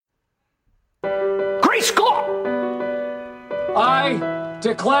I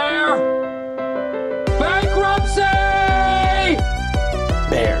declare bankruptcy!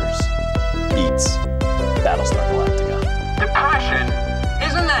 Bears beats Battlestar Galactica. Depression?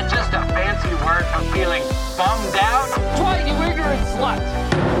 Isn't that just a fancy word for feeling bummed out? Dwight, you ignorant slut!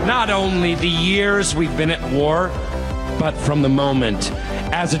 Not only the years we've been at war, but from the moment,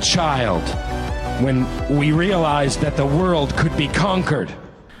 as a child, when we realized that the world could be conquered.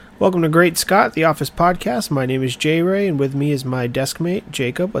 Welcome to Great Scott, the Office Podcast. My name is Jay Ray, and with me is my desk mate,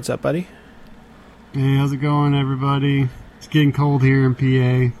 Jacob. What's up, buddy? Hey, how's it going, everybody? It's getting cold here in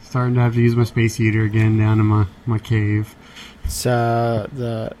PA. Starting to have to use my space heater again down in my cave. It's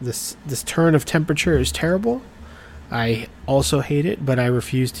this turn of temperature is terrible. I also hate it, but I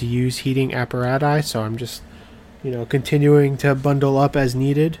refuse to use heating apparatus, so I'm just, continuing to bundle up as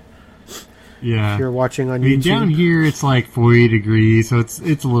needed. Yeah. If you're watching on YouTube. Down here, it's like 40 degrees, so it's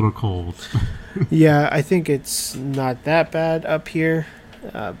a little cold. Yeah, I think it's not that bad up here,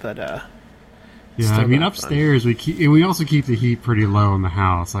 but yeah, I mean, upstairs we also keep the heat pretty low in the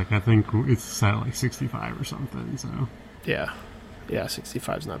house. Like, I think it's set at like 65 or something. So yeah,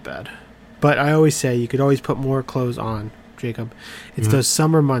 65 is not bad. But I always say you could always put more clothes on, Jacob. It's those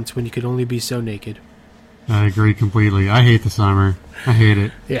summer months when you could only be so naked. I agree completely. I hate the summer. I hate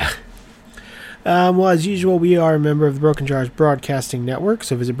it. Yeah. Well, as usual, we are a member of the Broken Jars Broadcasting Network,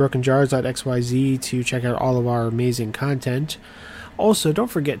 so visit brokenjars.xyz to check out all of our amazing content. Also, don't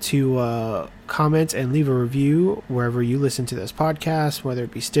forget to comment and leave a review wherever you listen to this podcast, whether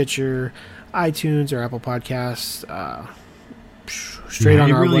it be Stitcher, iTunes, or Apple Podcasts. Straight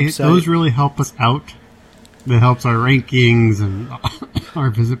on our website. Those really help us out. That helps our rankings and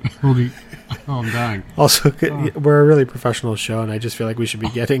our visibility. Oh, I'm dying. Also, we're a really professional show, and I just feel like we should be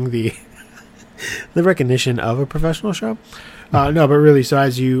getting the recognition of a professional show. No, but really, so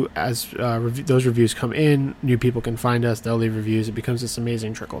as those reviews come in, new people can find us, they'll leave reviews, it becomes this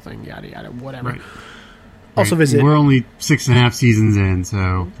amazing trickle thing, yada yada, whatever. Right. Also visit. We're only 6.5 seasons in,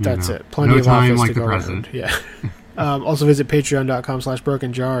 so that's it. Plenty of time office like to the go president. around. Yeah. Also visit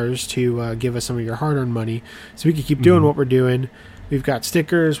patreon.com/brokenjars to give us some of your hard-earned money so we can keep doing what we're doing. We've got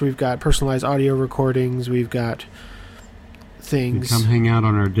stickers, we've got personalized audio recordings, we've got things. You come hang out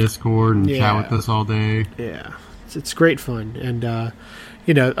on our Discord and chat with us all day. Yeah, it's great fun, and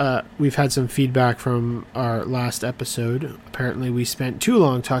we've had some feedback from our last episode. Apparently, we spent too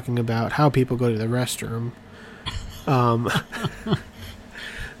long talking about how people go to the restroom.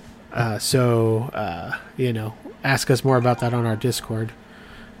 Ask us more about that on our Discord.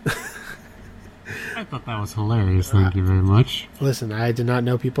 I thought that was hilarious. Thank you very much. Listen, I did not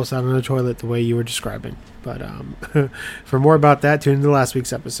know people sat on the toilet the way you were describing. But for more about that, tune into last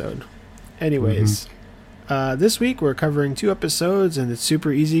week's episode. Anyways, this week we're covering 2 episodes, and it's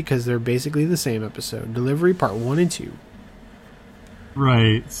super easy because they're basically the same episode. Delivery Part 1 and 2.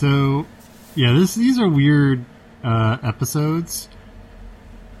 Right. So, yeah, these are weird episodes.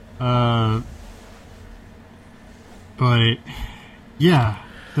 But, yeah.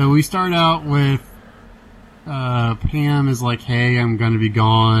 So we start out with Pam is like, hey, I'm going to be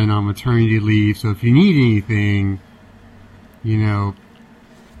gone on maternity leave, so if you need anything,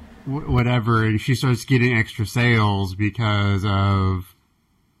 whatever. And she starts getting extra sales because of,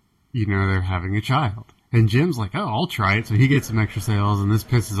 they're having a child. And Jim's like, oh, I'll try it. So he gets some extra sales, and this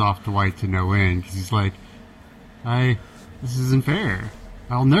pisses off Dwight to no end because he's like, this isn't fair.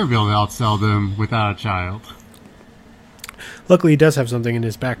 I'll never be able to outsell them without a child. Luckily, he does have something in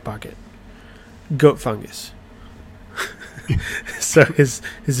his back pocket. Goat fungus. So his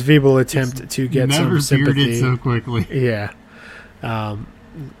feeble attempt to get some sympathy. Never so quickly. Yeah.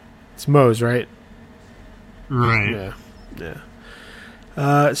 It's Moe's, right? Right. Yeah.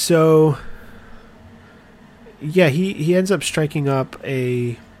 He ends up striking up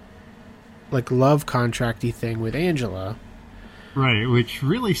a love contracty thing with Angela. Right, which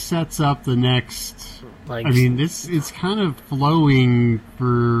really sets up the next. It's kind of flowing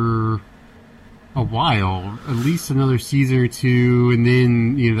for a while, at least another season or two, and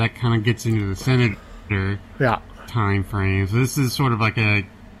then that kind of gets into the Senator time frame. So this is sort of like a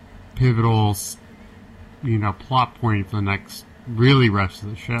pivotal, plot point for the next rest of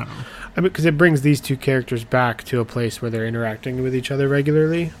the show. Because it brings these 2 characters back to a place where they're interacting with each other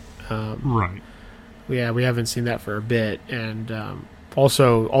regularly. Right. Yeah, we haven't seen that for a bit, and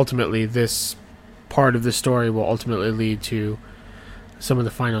also ultimately this part of the story will ultimately lead to some of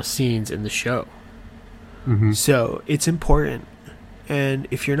the final scenes in the show. So it's important, and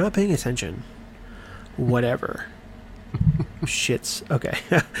if you're not paying attention, whatever. Shits. Okay.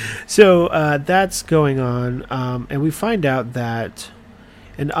 So that's going on, and we find out that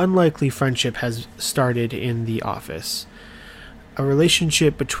an unlikely friendship has started in the office. a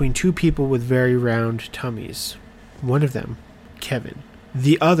relationship between two people with very round tummies. One of them, Kevin.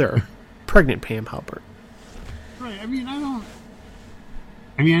 The other, pregnant Pam Halpert. Right.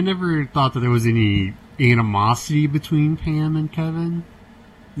 I never thought that there was any animosity between Pam and Kevin.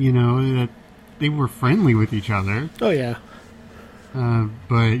 You know, that they were friendly with each other. Oh, yeah.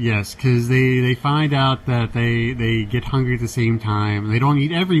 But yes, because they find out that they get hungry at the same time. They don't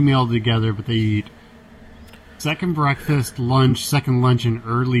eat every meal together, but they eat second breakfast, lunch, second lunch, and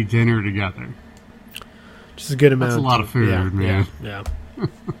early dinner together. Just a good amount. That's a lot of food, man. Yeah.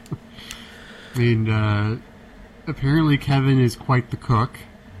 And apparently Kevin is quite the cook.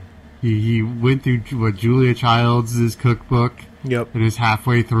 He went through Julia Childs' cookbook. Yep. And is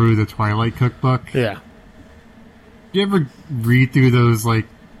halfway through the Twilight cookbook. Yeah. Do you ever read through those, like,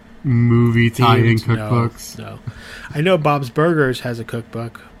 movie tie-in cookbooks? No. I know Bob's Burgers has a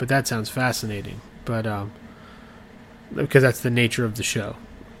cookbook, but that sounds fascinating. But, because that's the nature of the show,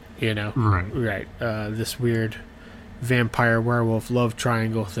 you know? Right. This weird vampire werewolf love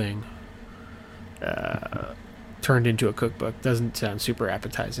triangle thing turned into a cookbook. Doesn't sound super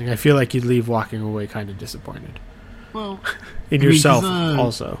appetizing. I feel like you'd leave walking away kind of disappointed. Well, in yourself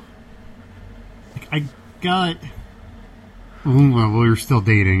also. I got... Well, we were still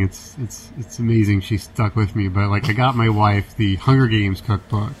dating. It's amazing she stuck with me. But, like, I got my wife the Hunger Games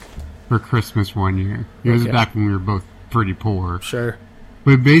cookbook for Christmas one year. It was back when we were both pretty poor. Sure.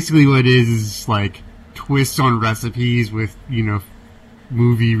 But basically what it is like, twists on recipes with, you know,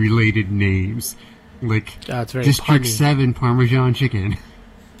 movie-related names. Like, it's very District punny. 7 Parmesan chicken.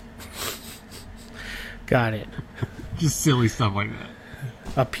 Got it. Just silly stuff like that.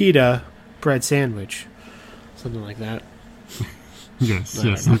 A pita bread sandwich. Something like that. Yes,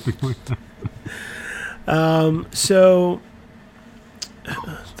 something like that. So,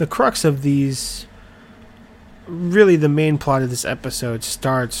 the crux of these, really the main plot of this episode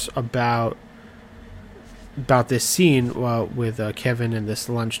starts about this scene with Kevin and this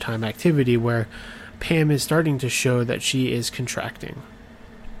lunchtime activity where Pam is starting to show that she is contracting.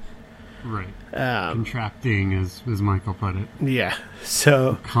 Right. Contracting, as Michael put it. Yeah.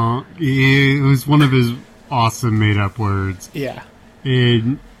 So it was one of his awesome made-up words. Yeah.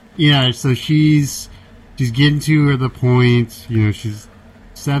 And yeah, so she's getting to the point. You know, she's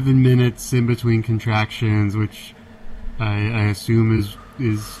 7 minutes in between contractions, which I assume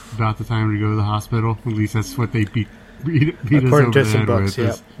is about the time to go to the hospital. At least that's what they beat us over the head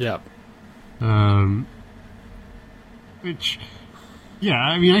with. Yep. Which, yeah,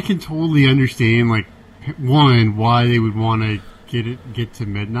 I mean, I can totally understand, like, one, why they would want to get to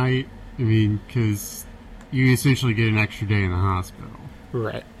midnight. I mean, because you essentially get an extra day in the hospital.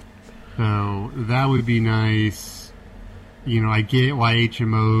 Right. So that would be nice. You know, I get why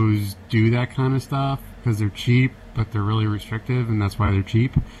HMOs do that kind of stuff, because they're cheap, but they're really restrictive, and that's why they're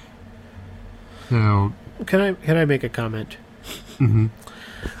cheap. So, can I make a comment? Mm-hmm.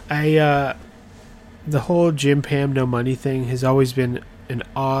 The whole Jim Pam no money thing has always been an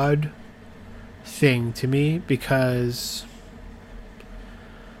odd thing to me, because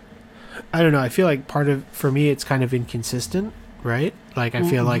I don't know, I feel like for me it's kind of inconsistent, right? Like, I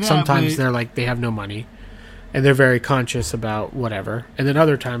feel like sometimes they're like they have no money and they're very conscious about whatever, and then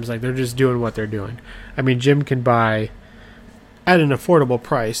other times like they're just doing what they're doing. I mean, Jim can buy at an affordable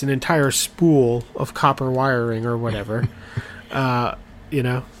price an entire spool of copper wiring or whatever. You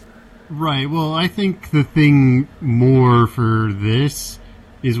know. Right. Well, I think the thing more for this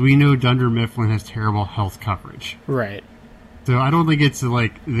is we know Dunder Mifflin has terrible health coverage. Right. So I don't think it's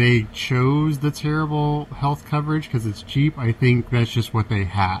like they chose the terrible health coverage because it's cheap. I think that's just what they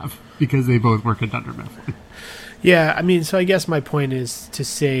have because they both work at Dunder Mifflin. Yeah, I mean, so I guess my point is to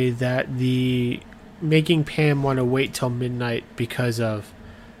say that the making Pam want to wait till midnight because of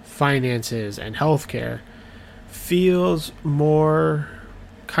finances and healthcare feels more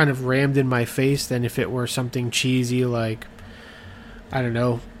kind of rammed in my face than if it were something cheesy like, I don't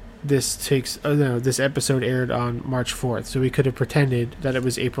know, this episode aired on March 4th, so we could have pretended that it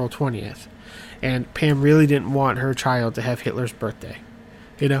was April 20th, and Pam really didn't want her child to have Hitler's birthday.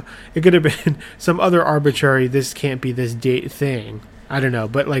 You know, it could have been some other arbitrary, this can't be this date thing. I don't know,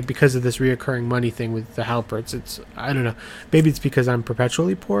 but like because of this reoccurring money thing with the Halperts, it's, I don't know, maybe it's because I'm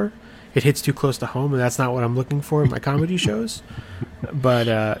perpetually poor. It hits too close to home, and that's not what I'm looking for in my comedy shows.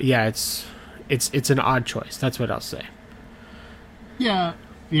 But yeah, it's an odd choice. That's what I'll say. Yeah.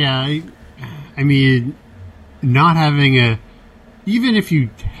 I mean, not having even if you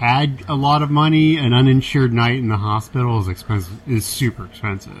had a lot of money, an uninsured night in the hospital is super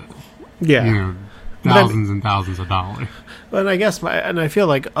expensive. Yeah. You know, thousands and thousands of dollars. But I guess I feel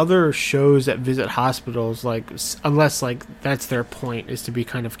like other shows that visit hospitals, like unless like that's their point is to be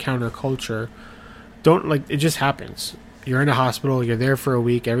kind of counterculture, don't like it just happens. You're in a hospital, you're there for a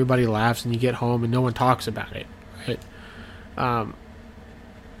week, everybody laughs, and you get home and no one talks about it, right?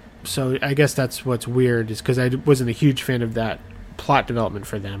 So I guess that's what's weird is because I wasn't a huge fan of that plot development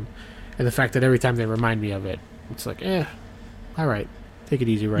for them, and the fact that every time they remind me of it, it's like, all right, take it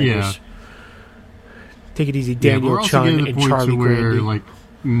easy, writers. Yeah. Take it easy, Daniel Chun and Charlie where like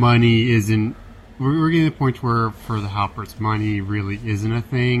money isn't. We're getting to the point where for the Halperts, money really isn't a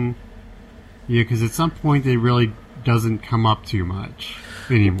thing. Yeah, because at some point it really doesn't come up too much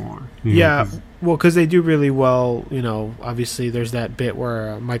anymore. Yeah, well, because they do really well. You know, obviously there's that bit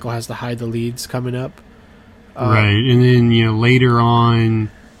where Michael has to hide the leads coming up. Right, and then later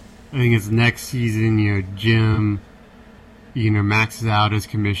on, I think it's next season. Jim, maxes out his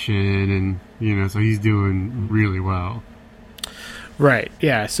commission and. So he's doing really well. Right.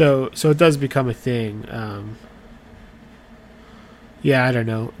 Yeah. So it does become a thing. Yeah. I don't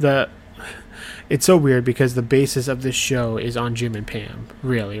know. It's so weird because the basis of this show is on Jim and Pam.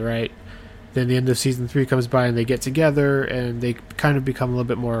 Really, right? Then the end of season 3 comes by and they get together and they kind of become a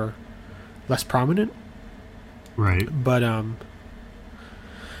little bit less prominent. Right. But and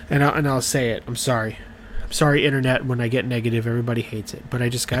I'll say it. I'm sorry. Sorry, internet, when I get negative, everybody hates it. But I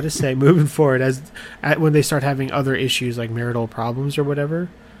just got to say, moving forward, when they start having other issues like marital problems or whatever,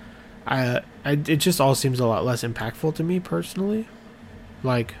 it just all seems a lot less impactful to me personally.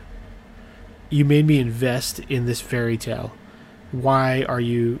 Like, you made me invest in this fairy tale. Why are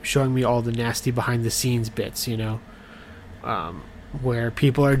you showing me all the nasty behind-the-scenes bits, where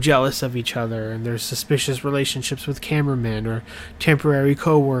people are jealous of each other and there's suspicious relationships with cameramen or temporary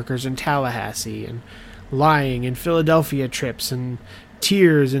co-workers in Tallahassee and lying and Philadelphia trips and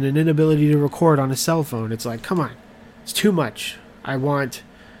tears and an inability to record on a cell phone. It's like, come on. It's too much. I want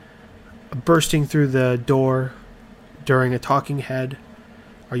bursting through the door during a talking head.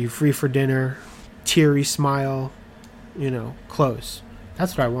 Are you free for dinner? Teary smile. Close.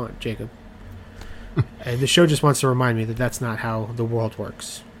 That's what I want, Jacob. And the show just wants to remind me that that's not how the world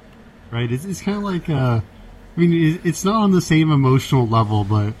works. Right. It's kind of like, it's not on the same emotional level,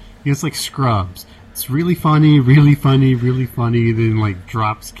 but it's like Scrubs. It's really funny, then like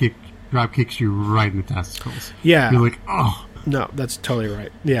drop kicks you right in the testicles. Yeah. You're like, oh. No, that's totally right.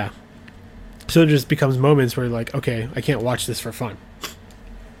 Yeah. So it just becomes moments where you're like, okay, I can't watch this for fun.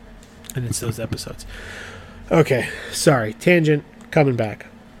 And it's those episodes. Okay, sorry. Tangent, coming back.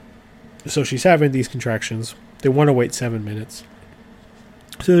 So she's having these contractions. They want to wait 7 minutes.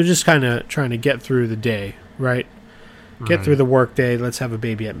 So they're just kind of trying to get through the day, right? Get through the work day. Let's have a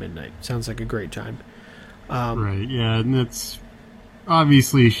baby at midnight. Sounds like a great time. Right, yeah, and that's...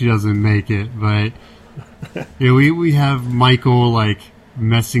 Obviously, she doesn't make it, but... we have Michael, like,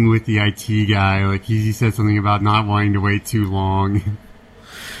 messing with the IT guy. Like, he said something about not wanting to wait too long.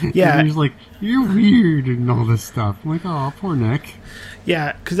 Yeah. And he's like, you're weird and all this stuff. I'm like, oh, poor Nick.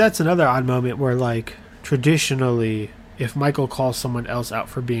 Yeah, because that's another odd moment where, like, traditionally... If Michael calls someone else out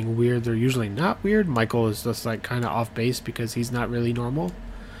for being weird, they're usually not weird. Michael is just like kind of off base because he's not really normal.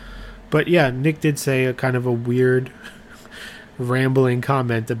 But yeah, Nick did say a kind of a weird, rambling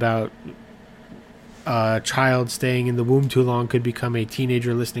comment about a child staying in the womb too long could become a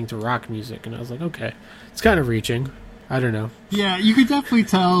teenager listening to rock music. And I was like, okay, it's kind of reaching. I don't know. Yeah, you could definitely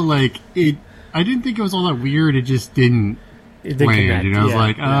tell, like, I didn't think it was all that weird. It just didn't. It didn't connect. I was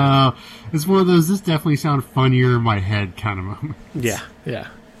like, it's one of those, this definitely sounded funnier in my head kind of moments. Yeah.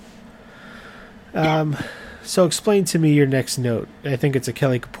 So explain to me your next note. I think it's a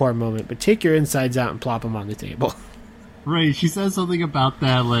Kelly Kapoor moment, but take your insides out and plop them on the table. Right, she says something about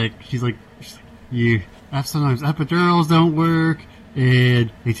that, like, she's like sometimes epidurals don't work,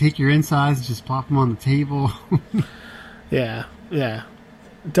 and they take your insides and just plop them on the table. Yeah.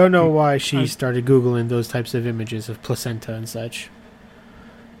 Don't know why she started Googling those types of images of placenta and such.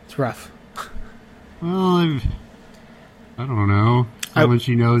 It's rough. Well, I don't know. Someone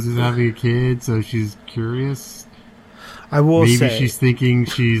she knows is having a kid, so she's curious. I will say.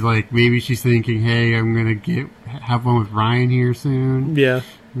 Maybe she's thinking, hey, I'm going to have one with Ryan here soon. Yeah.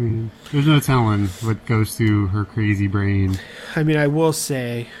 I mean, there's no telling what goes through her crazy brain. I mean, I will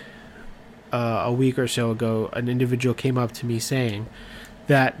say, a week or so ago, an individual came up to me saying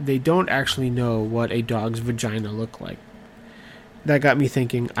that they don't actually know what a dog's vagina looked like. That got me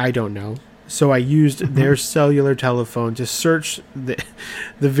thinking, I don't know. So I used their cellular telephone to search the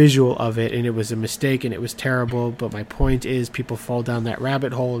visual of it, and it was a mistake, and it was terrible. But my point is, people fall down that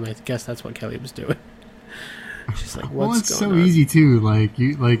rabbit hole, and I guess that's what Kelly was doing. She's like, what's going on? Well, it's so easy, too. Like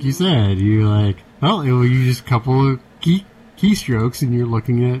you said, you like, Well, it will use just a couple of keystrokes and you're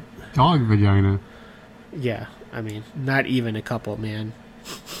looking at dog vagina. Yeah, I mean, not even a couple, man.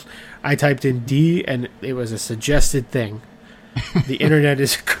 I typed in D and it was a suggested thing. The internet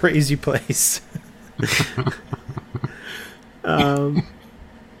is a crazy place.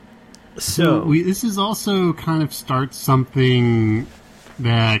 This is also kind of starts something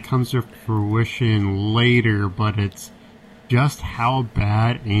that comes to fruition later, but it's just how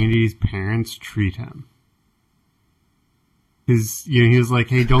bad Andy's parents treat him. Because, he was like,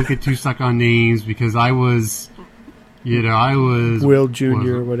 hey, don't get too stuck on names because I was Will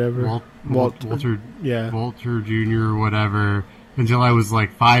Jr. or whatever. Walter Jr. or whatever until I was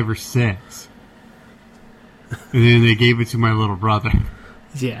like 5 or 6. And then they gave it to my little brother.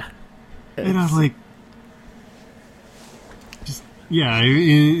 Yeah. And I was like,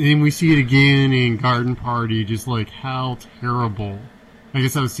 and we see it again in Garden Party, just like how terrible. I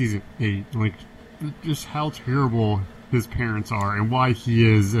guess that was season 8. Like, just how terrible his parents are and why he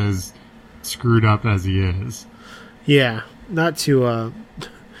is as screwed up as he is. Yeah, not to,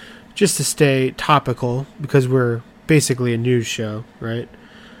 just to stay topical, because we're basically a news show, right?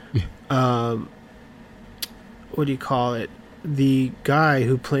 Yeah. What do you call it? The guy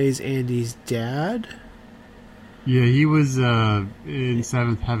who plays Andy's dad? Yeah, he was in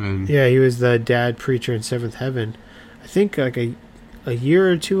Seventh Heaven. Yeah, he was the dad preacher in Seventh Heaven. I think like a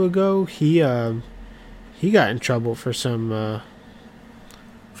year or two ago, he got in trouble for some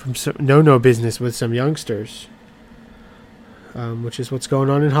no business with some youngsters, which is what's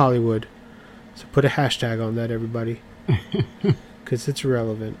going on in Hollywood. So put a hashtag on that, everybody, because it's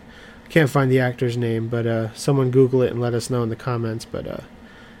relevant. I can't find the actor's name, but someone Google it and let us know in the comments. But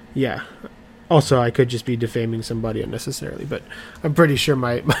yeah. Also, I could just be defaming somebody unnecessarily, but I'm pretty sure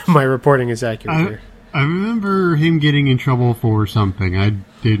my reporting is accurate here. I remember him getting in trouble for something. I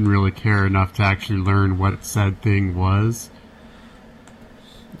didn't really care enough to actually learn what said thing was.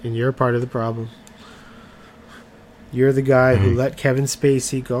 And you're part of the problem. You're the guy who let Kevin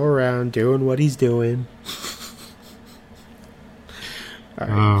Spacey go around doing what he's doing. All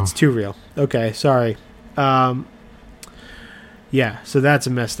right, It's too real. Okay, sorry. Yeah, so that's a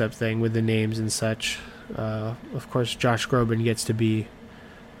messed up thing with the names and such. Of course, Josh Groban gets to be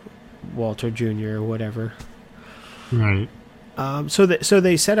Walter Jr. or whatever. Right. So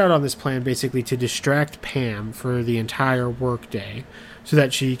they set out on this plan basically to distract Pam for the entire workday so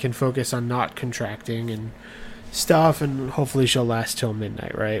that she can focus on not contracting and stuff, and hopefully she'll last till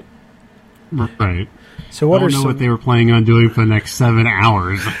midnight, right? Right. So what I don't know what they were planning on doing for the next 7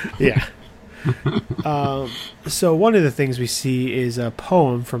 hours. Yeah. So one of the things we see is a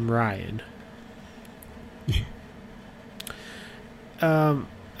poem from Ryan. And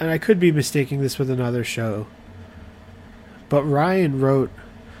I could be mistaking this with another show, but Ryan wrote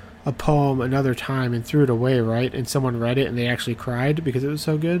a poem another time and threw it away, right? And someone read it and they actually cried because it was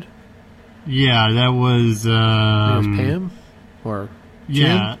so good. Yeah, that was. It was Pam, or Jim?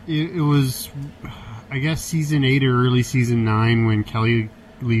 Yeah, it was. I guess season 8 or early season 9 when Kelly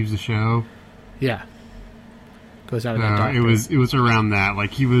leaves the show. Yeah, goes out of that doctor. It was around that.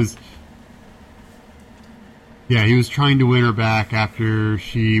 Like he was trying to win her back after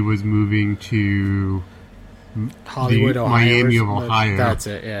she was moving to Hollywood, Ohio, Miami of Ohio. That's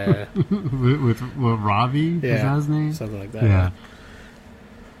it. Yeah. with Ravi, is that his name? Something like that. Yeah.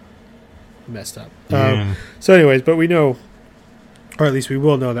 Messed up. Yeah. So, anyways, but we know, or at least we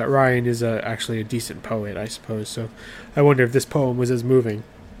will know, that Ryan is actually a decent poet, I suppose. So, I wonder if this poem was as moving.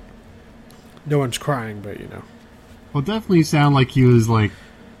 No one's crying, but Well, it definitely sounded like he was like.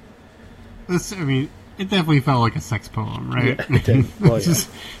 It definitely felt like a sex poem, right? Yeah, it did. Well,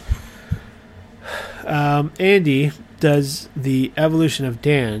 yeah. Andy does the evolution of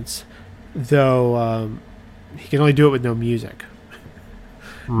dance, though he can only do it with no music.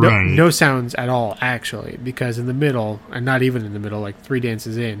 Right. No sounds at all, actually, because in the middle, and not even in the middle, like 3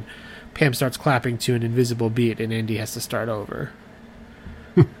 dances in, Pam starts clapping to an invisible beat, and Andy has to start over.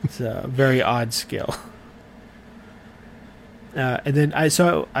 It's a very odd skill. And then I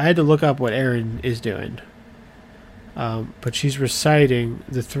had to look up what Erin is doing. But she's reciting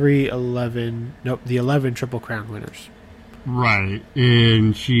the 11 Triple Crown winners. Right,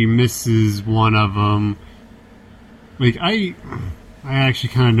 and she misses one of them. Like I actually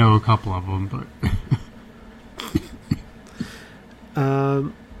kind of know a couple of them, but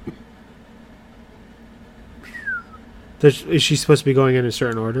is she supposed to be going in a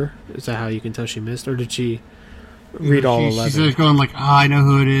certain order? Is that how you can tell she missed, or did she read all 11? She starts going like, I know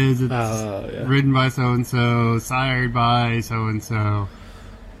who it is. It's yeah. written by so-and-so, sired by so-and-so.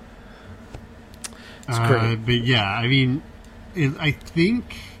 It's great. But yeah, I mean, I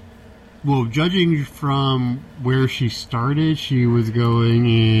think well, judging from where she started, she was going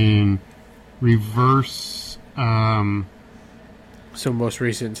in reverse. So most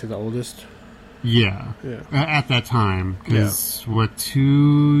recent to the oldest. Yeah. At that time, because what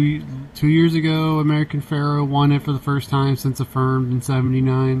 2 years ago, American Pharaoh won it for the first time since Affirmed in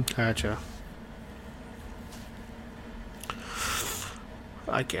 '79. Gotcha.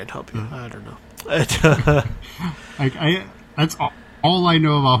 I can't help you. I don't know. That's all I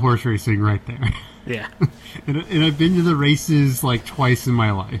know about horse racing right there. Yeah. and I've been to the races like twice in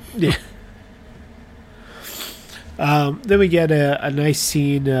my life. Yeah. Then we get a nice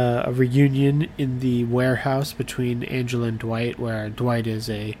scene, a reunion in the warehouse between Angela and Dwight, where Dwight is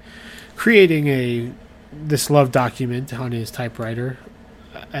creating this love document on his typewriter,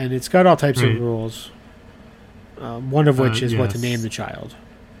 and it's got all types of rules. One of which is what to name the child.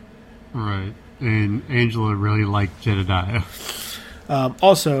 Right, and Angela really liked Jedediah.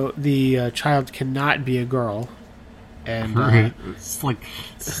 Also, the child cannot be a girl, and right. It's like.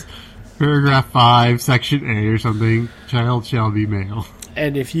 Paragraph 5, Section A or something, child shall be male.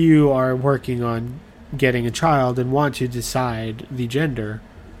 And if you are working on getting a child and want to decide the gender,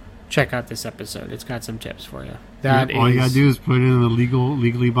 check out this episode. It's got some tips for you. All you gotta do is put in a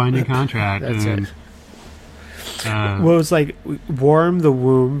legally binding contract. That's and, it. Well, it's like warm the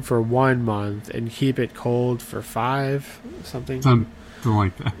womb for 1 month and keep it cold for 5, something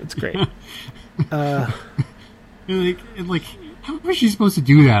like that. It's great. like how was she supposed to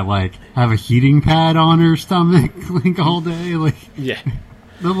do that? Like, have a heating pad on her stomach like all day? Like, yeah.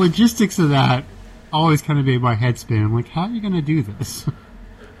 The logistics of that always kind of made my head spin. I'm like, how are you going to do this?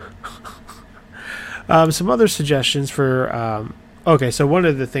 Some other suggestions for... okay, so one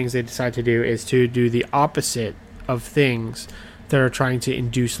of the things they decide to do is to do the opposite of things that are trying to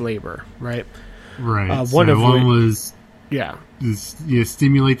induce labor, right? Right. One was... Yeah.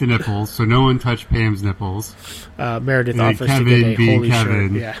 Stimulate the nipples, so no one touched Pam's nipples. Meredith offers Kevin, to get a holy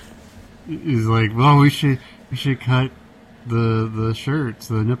Kevin, shirt. Yeah, is like, well, we should cut the shirt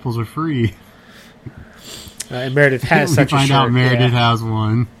so the nipples are free. And Meredith has such a shirt. We find out Meredith has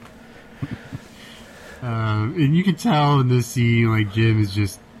one. And you can tell in this scene, like Jim is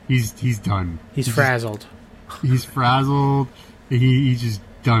just he's done. He's frazzled. He's frazzled. He's just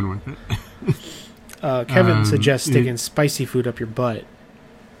done with it. Kevin suggests sticking spicy food up your butt.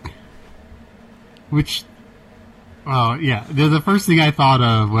 Which, yeah. The first thing I thought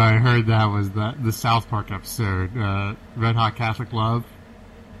of when I heard that was the South Park episode, Red Hot Catholic Love.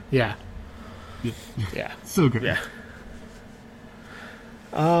 Yeah. Yeah. So good. Yeah.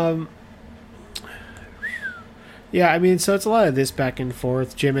 Yeah, I mean, so it's a lot of this back and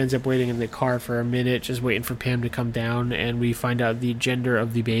forth. Jim ends up waiting in the car for a minute, just waiting for Pam to come down, and we find out the gender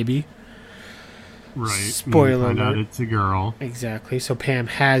of the baby. Right. Spoiler find alert. out it's a girl. Exactly. So Pam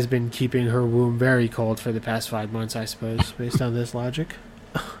has been keeping her womb very cold for the past 5 months, I suppose, based on this logic.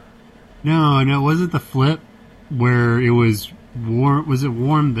 No, was it the flip where it was warm? Was it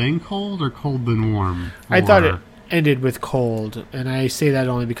warm then cold or cold then warm? I thought it ended with cold, and I say that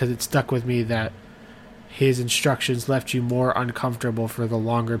only because it stuck with me that his instructions left you more uncomfortable for the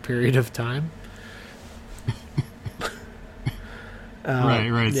longer period of time.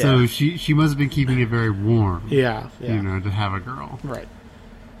 Right. Yeah. So she must have been keeping it very warm. Yeah. To have a girl. Right.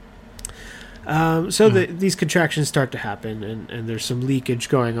 These contractions start to happen, and there's some leakage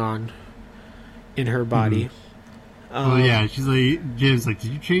going on in her body. Mm-hmm. She's like, Jim's like,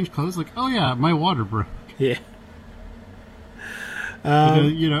 did you change clothes? Like, oh yeah, my water broke. Yeah.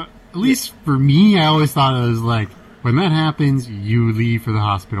 At least for me, I always thought it was like, when that happens, you leave for the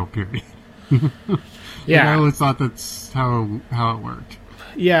hospital, period. Yeah. I always thought that's how it worked.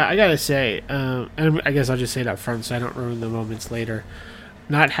 Yeah, I gotta say, and I guess I'll just say it up front so I don't ruin the moments later.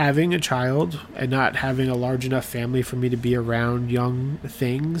 Not having a child and not having a large enough family for me to be around young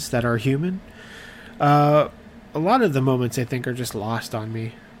things that are human, a lot of the moments I think are just lost on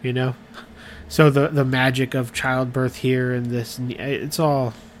me, So the magic of childbirth here and this, it's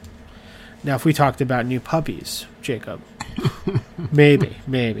all... Now, if we talked about new puppies, Jacob,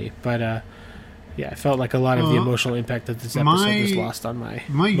 maybe, but I felt like a lot of the emotional impact of this episode was lost on my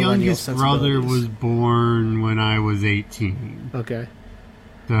youngest brother was born when I was 18. Okay.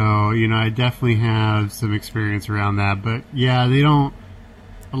 So, I definitely have some experience around that, but yeah, they don't,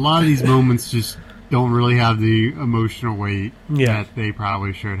 a lot of these moments just don't really have the emotional weight that they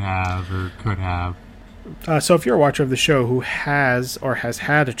probably should have or could have. So if you're a watcher of the show who has or has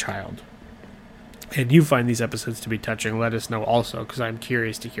had a child, and you find these episodes to be touching, let us know also, because I'm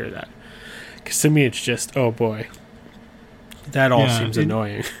curious to hear that. Because to me, it's just, oh boy, that all seems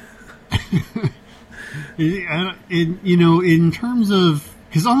annoying. In terms of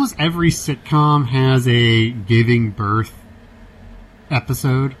because almost every sitcom has a giving birth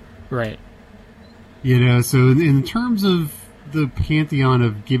episode. Right. You know, so in terms of the pantheon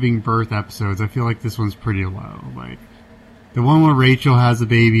of giving birth episodes, I feel like this one's pretty low. Like, the one where Rachel has a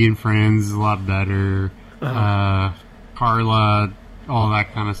baby in Friends is a lot better. Carla, all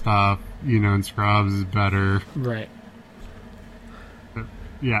that kind of stuff, you know, in Scrubs is better. Right. But,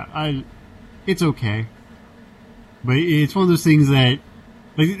 yeah, it's okay. But it's one of those things that,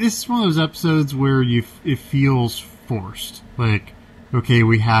 like, this is one of those episodes where it feels forced. Like, okay,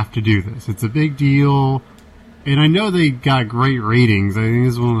 we have to do this. It's a big deal. And I know they got great ratings. I think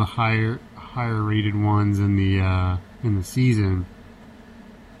this is one of the higher rated ones in the season.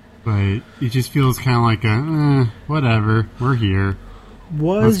 But it just feels kind of like whatever. We're here.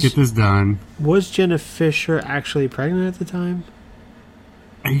 Let's get this done. Was Jenna Fisher actually pregnant at the time?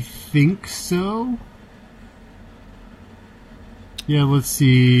 I think so. Yeah, let's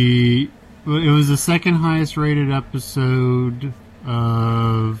see. It was the second highest rated episode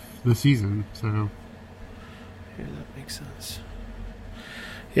of the season, so. Yeah, that makes sense.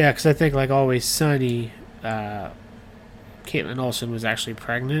 Yeah, because I think, like Always Sunny, Caitlin Olsen was actually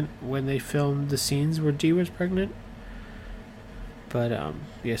pregnant when they filmed the scenes where Dee was pregnant. But,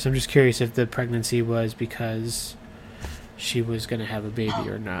 yes, I'm just curious if the pregnancy was because she was going to have a baby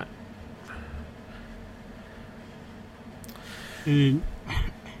or not. And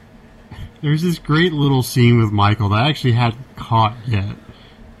there's this great little scene with Michael that I actually hadn't caught yet,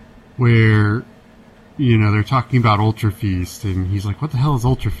 where, you know, they're talking about Ultra Feast, and he's like, "What the hell is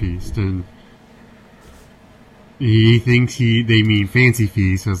Ultra Feast?" And he thinks they mean Fancy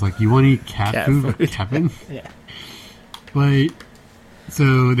Feast. So it's like, "You want to eat cat food, Kevin?" Yeah. But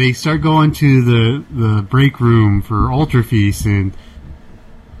so they start going to the break room for Ultra Feast, and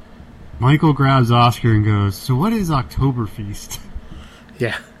Michael grabs Oscar and goes, "So what is Oktoberfest?"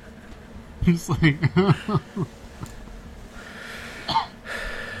 Yeah. It's like,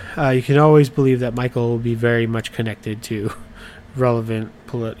 you can always believe that Michael will be very much connected to relevant,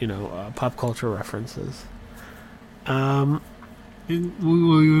 pop culture references. And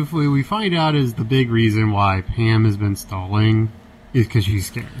we find out is the big reason why Pam has been stalling is because she's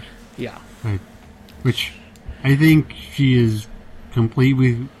scared. Yeah. Which I think she is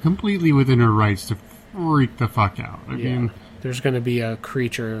completely within her rights to freak the fuck out. I mean, there's going to be a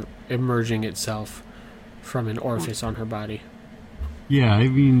creature emerging itself from an orifice on her body. Yeah, I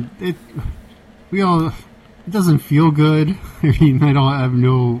mean, it doesn't feel good. I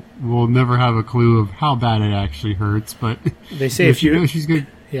mean, we'll never have a clue of how bad it actually hurts, but they say if you know she's good.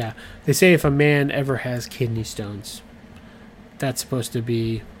 Yeah, they say if a man ever has kidney stones, that's supposed to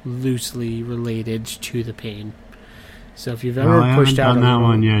be loosely related to the pain. So if you've ever pushed out, I haven't done that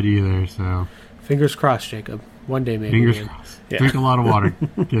one yet either. So fingers crossed, Jacob. One day, maybe. Fingers crossed. Yeah. Drink a lot of water,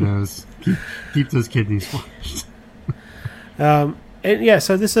 kiddos. Keep those kidneys flushed. And yeah,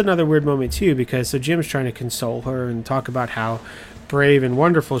 so this is another weird moment too, because Jim's trying to console her and talk about how brave and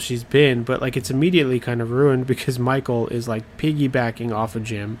wonderful she's been, but like it's immediately kind of ruined because Michael is like piggybacking off of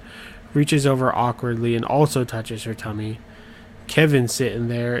Jim, reaches over awkwardly and also touches her tummy. Kevin's sitting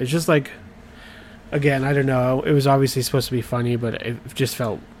there. It's just like, again, I don't know. It was obviously supposed to be funny, but it just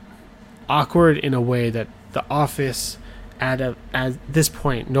felt awkward in a way that The Office at this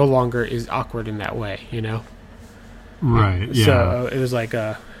point no longer is awkward in that way, you know? Right, yeah. So it was like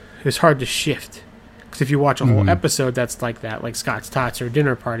it was hard to shift. Because if you watch a whole episode that's like that, like Scott's Tots or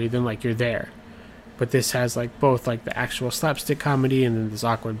Dinner Party, then like you're there. But this has like both like the actual slapstick comedy and then this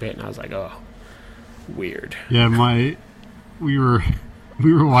awkward bit, and I was like, oh, weird. Yeah, we were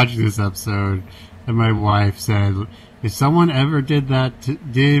watching this episode, and my wife said, if someone ever did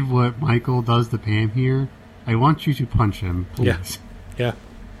what Michael does to Pam here, I want you to punch him, please. Yeah.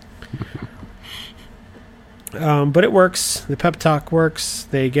 But it works. The pep talk works.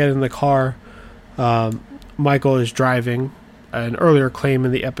 They get in the car. Michael is driving. An earlier claim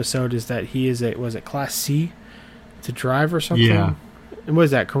in the episode is that he is was it Class C to drive or something? Yeah. And what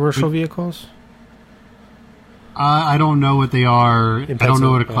is that, commercial vehicles? I don't know what they are. I don't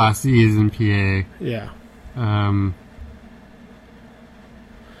know what a Class C is in PA. Yeah.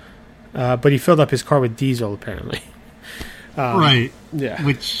 But he filled up his car with diesel, apparently. Right.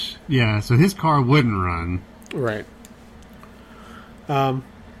 Yeah. So his car wouldn't run. Right. But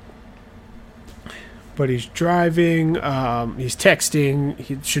he's driving, he's texting,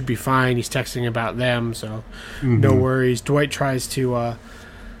 he should be fine, he's texting about them, so no worries. Dwight tries to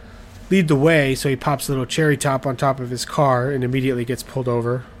lead the way, so he pops a little cherry top on top of his car and immediately gets pulled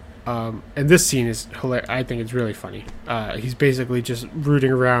over. And this scene is hilarious. I think it's really funny. He's basically just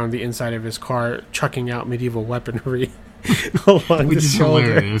rooting around the inside of his car, chucking out medieval weaponry. along which the is shoulder.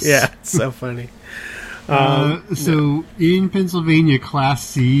 hilarious. Yeah, it's so funny. So in Pennsylvania, Class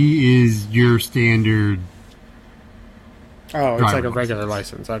C is your standard. Oh, it's like a driver's regular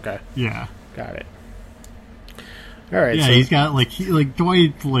license. license. Okay, Yeah. got it. All right. Yeah, so he's got like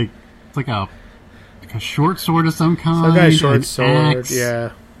Dwight it's like a short sword of some kind. some guy's short an sword. axe.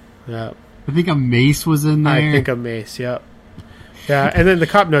 Yeah. I think a mace was in there. I think a mace. Yep. Yeah, and then the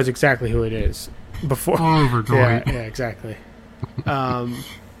cop knows exactly who it is before. All over Dwight. Yeah, exactly.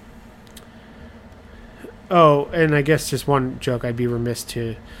 Oh, and I guess just one joke I'd be remiss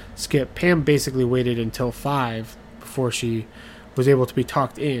to skip. Pam basically waited until 5 before she was able to be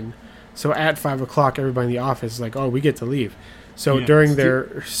talked in. So at 5 o'clock, everybody in the office is like, oh, we get to leave. So Yeah, during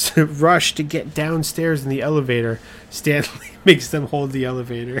their rush to get downstairs in the elevator, Stanley makes them hold the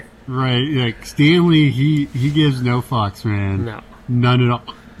elevator. Right, like Stanley, he gives no fucks, man. No. None at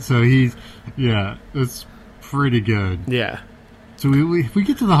all. So it's pretty good. Yeah. So we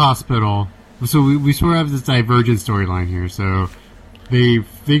get to the hospital. So we sort of have this divergent storyline here. So they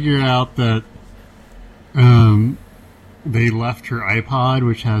figure out that they left her iPod,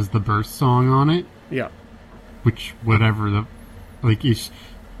 which has the birth song on it. Yeah. Which whatever is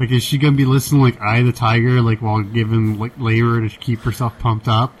she gonna be listening like "Eye of the Tiger" like while giving like labor to keep herself pumped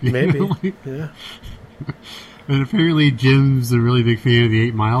up? You Maybe. know, like- Yeah. And apparently Jim's a really big fan of the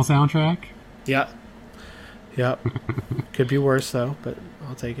 8 Mile soundtrack. Yeah. Yep. Could be worse though, but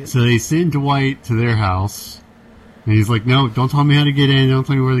I'll take it. So they send Dwight to their house, and he's like, "No, don't tell me how to get in. Don't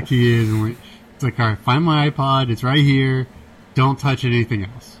tell me where the key is." And it's like, "All right, find my iPod. It's right here. Don't touch anything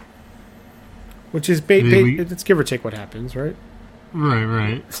else." Which is it's give or take what happens, right?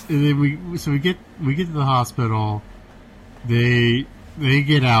 Right. And then we get to the hospital. They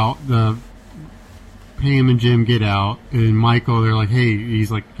get out. Pam and Jim get out, and Michael. They're like, he's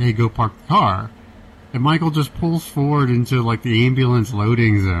like, "Hey, go park the car." And Michael just pulls forward into like the ambulance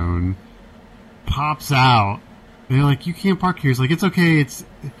loading zone, pops out. And they're like, "You can't park here." He's like, "It's okay. It's,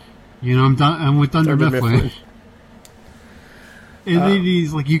 I'm done. I'm with Dunder Mifflin." And then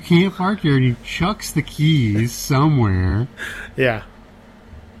he's like, "You can't park here," and he chucks the keys somewhere. Yeah.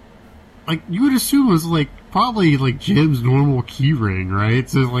 Like you would assume it was like probably like Jim's normal key ring, right?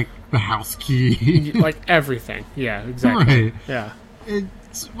 So like the house key, Like everything. Yeah, exactly. Right. Yeah.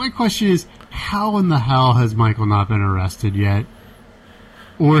 My question is, how in the hell has Michael not been arrested yet?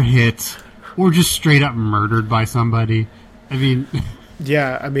 Or hit? Or just straight up murdered by somebody? I mean...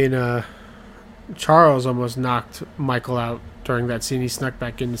 Yeah, I mean, Charles almost knocked Michael out during that scene. He snuck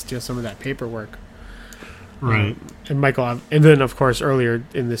back in to steal some of that paperwork. Right. And Michael... And then, of course, earlier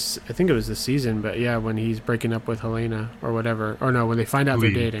in this... I think it was this season, but yeah, when he's breaking up with Helena or whatever. Or no, when they find out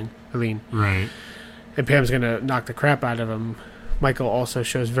they're dating. Helene. Right. And Pam's going to knock the crap out of him. Michael also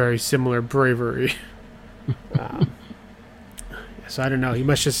shows very similar bravery. So I don't know. He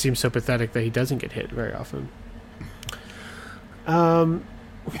must just seem so pathetic that he doesn't get hit very often.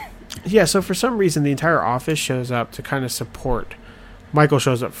 Yeah, so for some reason, the entire office shows up to kind of support. Michael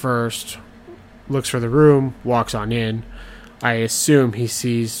shows up first, looks for the room, walks on in. I assume he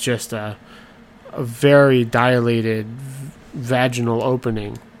sees just a very dilated vaginal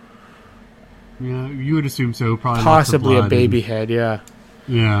opening. Yeah, you would assume so. Probably possibly a baby head, yeah.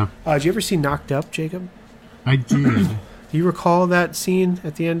 Yeah. Did you ever see Knocked Up, Jacob? I did. Do you recall that scene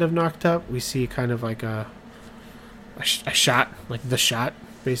at the end of Knocked Up? We see kind of like a shot, like the shot,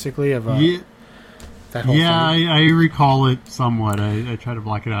 basically, of that whole thing. I recall it somewhat. I try to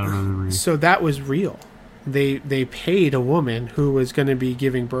block it out of my memory. So that was real. They paid a woman who was going to be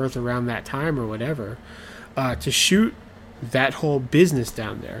giving birth around that time or whatever to shoot that whole business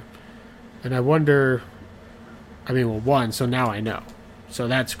down there. And I wonder, so now I know. So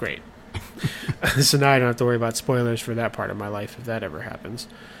that's great. So now I don't have to worry about spoilers for that part of my life if that ever happens.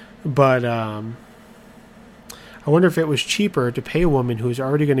 But I wonder if it was cheaper to pay a woman who's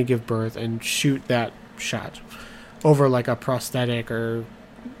already going to give birth and shoot that shot over like a prosthetic or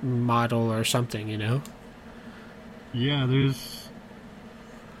model or something, Yeah, there's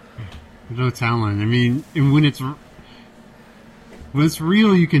no talent. I mean, when it's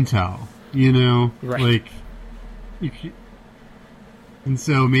real, you can tell. Right. And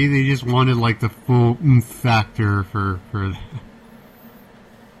so maybe they just wanted like the full oomph factor for that.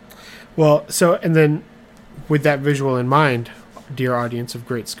 Well, so, and then with that visual in mind, dear audience of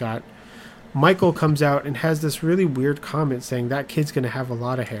Great Scott, Michael comes out and has this really weird comment saying that kid's going to have a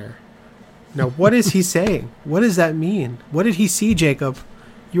lot of hair. Now, what is he saying? What does that mean? What did he see, Jacob?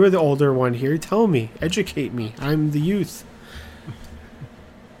 You're the older one here. Tell me. Educate me. I'm the youth.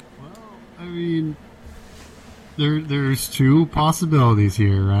 I mean, there's two possibilities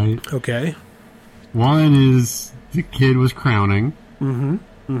here, right? Okay. One is the kid was crowning. Mm-hmm.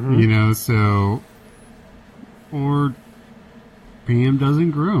 Mm-hmm. You know, so... Or Pam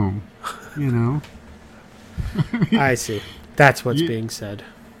doesn't groom, you know? I see. That's what's being said.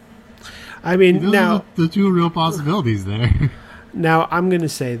 I mean, those now... are the two real possibilities there. Now, I'm going to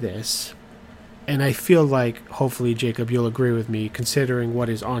say this, and I feel like, hopefully, Jacob, you'll agree with me, considering what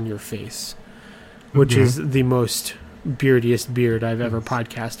is on your face, which is the most beardiest beard I've ever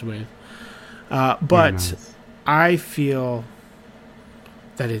podcasted with. But nice. I feel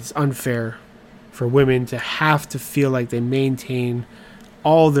that it's unfair for women to have to feel like they maintain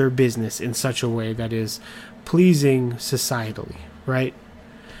all their business in such a way that is pleasing societally, right?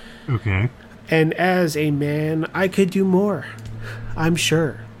 Okay. And as a man, I could do more. I'm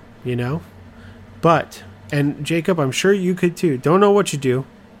sure, you know? But, and Jacob, I'm sure you could too. Don't know what you do.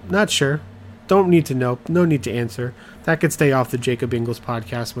 Not sure. Don't need to know. No need to answer. That could stay off the Jacob Ingles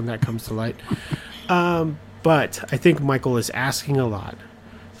podcast when that comes to light. But I think Michael is asking a lot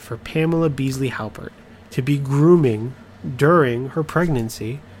for Pamela Beasley Halpert to be grooming during her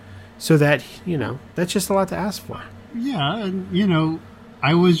pregnancy so that, you know, that's just a lot to ask for. Yeah, and, you know,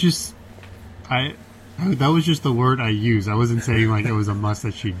 that was just the word I used. I wasn't saying like it was a must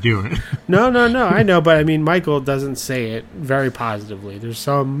that she do it. No, I know, but I mean, Michael doesn't say it very positively.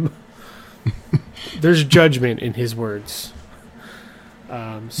 There's judgment in his words.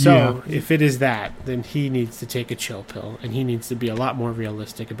 If it is that, then he needs to take a chill pill, and he needs to be a lot more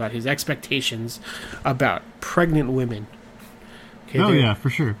realistic about his expectations about pregnant women. Okay, for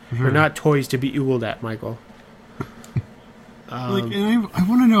sure. They're not toys to be ooled at, Michael. I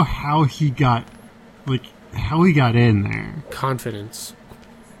want to know how he got in there. Confidence.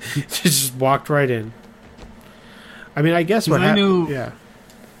 He just walked right in. I mean, I guess what happened... Yeah.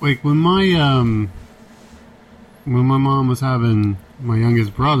 Like, when my mom was having my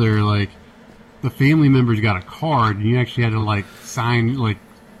youngest brother, like, the family members got a card, and you actually had to, like,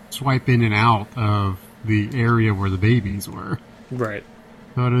 swipe in and out of the area where the babies were. Right.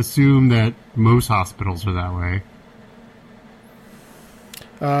 So I'd assume that most hospitals are that way.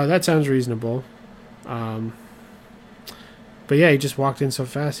 That sounds reasonable. But yeah, he just walked in so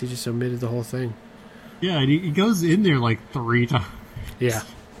fast, he just omitted the whole thing. Yeah, and he goes in there like 3 times. Yeah.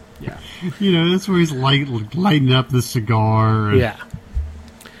 You know, that's where he's lighting up the cigar. Yeah.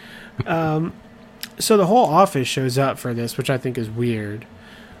 So the whole office shows up for this, which I think is weird.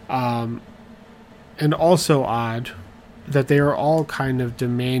 And also odd that they are all kind of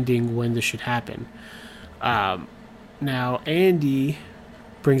demanding when this should happen. Now, Andy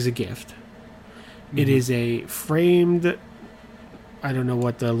brings a gift. Mm-hmm. It is a framed... I don't know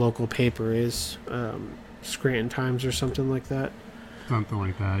what the local paper is. Scranton Times or something like that. Something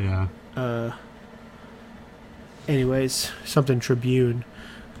like that, yeah. Anyways, something Tribune.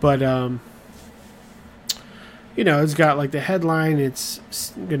 But, you know, it's got like the headline. It's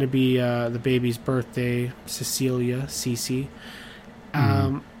going to be the baby's birthday, Cecilia, Cece.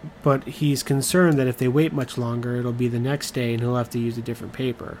 But he's concerned that if they wait much longer, it'll be the next day and he'll have to use a different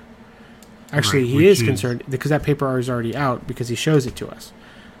paper. Actually, he is concerned because that paper is already out because he shows it to us,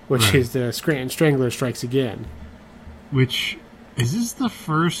 which is the Scranton Strangler Strikes Again. Which, is this the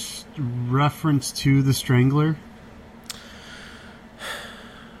first reference to the Strangler?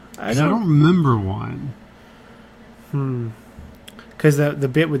 I don't remember one. Because the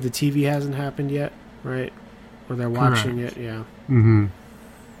bit with the TV hasn't happened yet, right? Or they're watching it, yeah.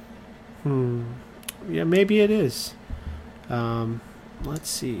 Yeah, maybe it is. Let's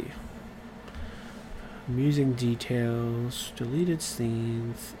see. Amusing details, deleted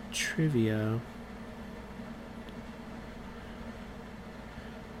scenes, trivia.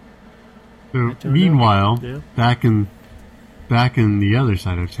 So, meanwhile, back in the other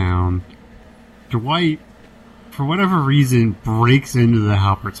side of town, Dwight, for whatever reason, breaks into the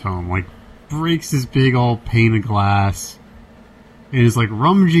Halpert's home. Like, breaks this big old pane of glass and is, like,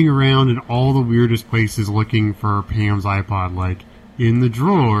 rummaging around in all the weirdest places looking for Pam's iPod, like, in the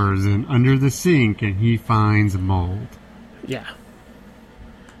drawers and under the sink, and he finds mold. Yeah.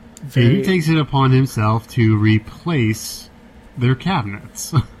 And he takes it upon himself to replace their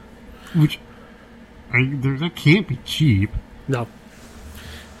cabinets. Which, that can't be cheap. No.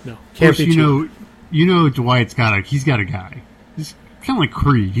 Can't be cheap. You know Dwight's got a guy. He's kind of like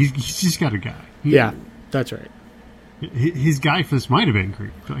Creed. He's just got a guy. Yeah, that's right. His guy for this might have been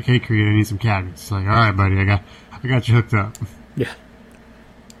Creed. Like, hey, Creed, I need some cabinets. It's like, all right, buddy, I got you hooked up. Yeah.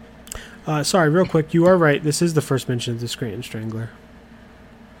 Sorry, real quick, you are right. This is the first mention of the Scranton Strangler.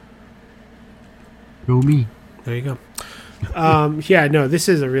 Go me. There you go. Yeah, no, this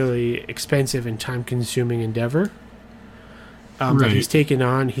is a really expensive and time-consuming endeavor that he's taken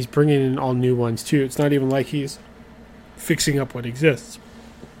on. He's bringing in all new ones, too. It's not even like he's fixing up what exists.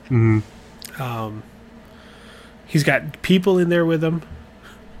 Mm-hmm. He's got people in there with him,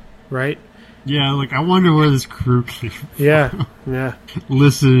 right? Yeah, like, I wonder where this crew came from. Yeah, yeah.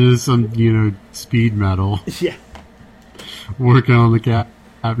 Listen to some, speed metal. Yeah. Working on the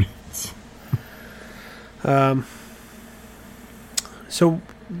cabinets. So,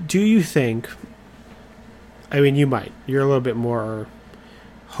 do you think... I mean, you might. You're a little bit more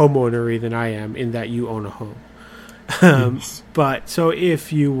homeowner-y than I am in that you own a home. Yes. But, so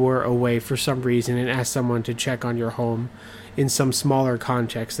if you were away for some reason and asked someone to check on your home in some smaller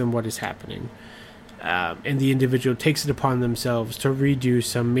context than what is happening, and the individual takes it upon themselves to redo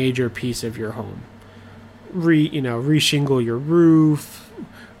some major piece of your home, reshingle your roof,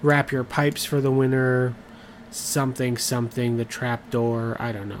 wrap your pipes for the winter, something, the trap door,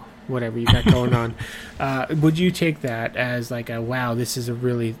 I don't know, whatever you got going on. Would you take that as like wow, this is a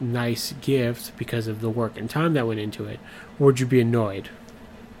really nice gift because of the work and time that went into it? Or would you be annoyed?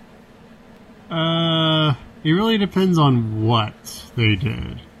 It really depends on what they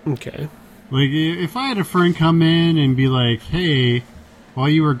did. Okay. Like, if I had a friend come in and be like, hey, while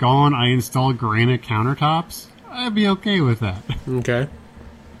you were gone, I installed granite countertops, I'd be okay with that. Okay.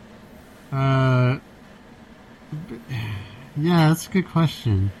 Yeah, that's a good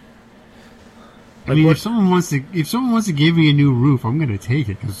question. I mean, if someone wants to give me a new roof, I'm gonna take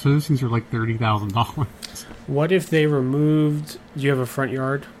it because those things are like $30,000. What if they removed? Do you have a front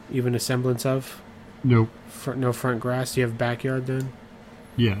yard, even a semblance of? Nope. No front grass. Do you have a backyard then?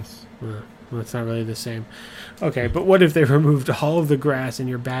 Yes. Well, it's not really the same. Okay, but what if they removed all of the grass in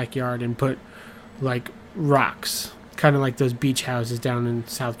your backyard and put like rocks, kind of like those beach houses down in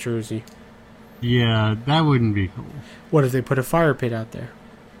South Jersey? Yeah, that wouldn't be cool. What if they put a fire pit out there?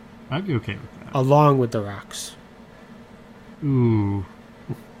 I'd be okay with that. Along with the rocks. Ooh.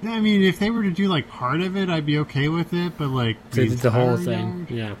 I mean, if they were to do like part of it, I'd be okay with it, but like the whole thing.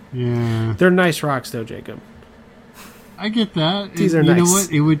 Yard? Yeah. Yeah. They're nice rocks though, Jacob. I get that. These are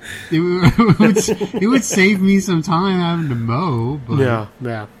nice. You know what? It would save me some time having to mow. But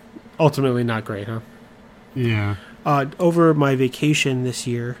Yeah. Ultimately not great, huh? Yeah. Over my vacation this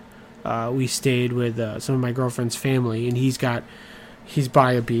year, we stayed with some of my girlfriend's family, and he's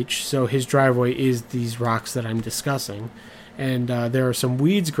by a beach, so his driveway is these rocks that I'm discussing, and there are some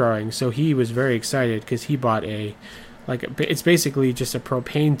weeds growing. So he was very excited because he bought it's basically just a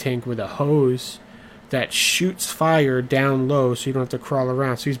propane tank with a hose that shoots fire down low, so you don't have to crawl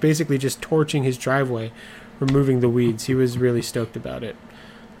around. So he's basically just torching his driveway, removing the weeds. He was really stoked about it.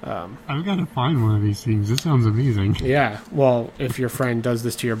 I've got to find one of these things. This sounds amazing. Yeah, well, if your friend does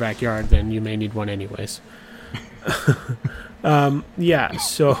this to your backyard, then you may need one anyways. Yeah,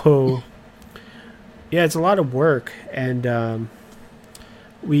 so... Yeah, it's a lot of work, and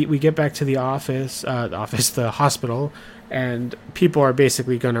we get back to the hospital, and people are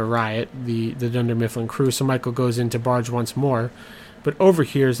basically going to riot, the Dunder Mifflin crew, so Michael goes into barge once more, but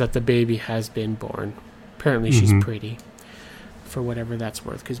overhears that the baby has been born. Apparently she's pretty. For whatever that's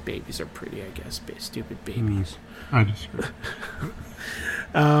worth, because babies are pretty, I guess. Stupid babies. I disagree.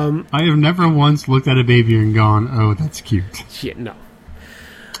 I have never once looked at a baby and gone, oh, that's cute. Yeah, no.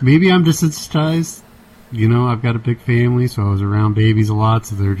 Maybe I'm desensitized. I've got a big family, so I was around babies a lot,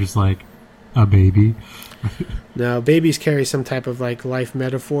 so they're just like a baby. No, babies carry some type of like life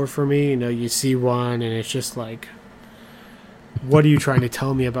metaphor for me. You see one, and it's just like, what are you trying to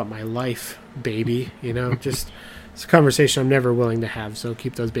tell me about my life, baby? Just... It's a conversation I'm never willing to have, so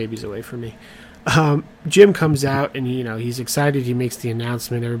keep those babies away from me. Jim comes out, and he's excited. He makes the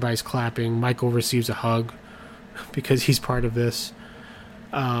announcement. Everybody's clapping. Michael receives a hug because he's part of this.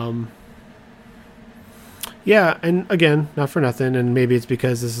 Yeah, and again, not for nothing, and maybe it's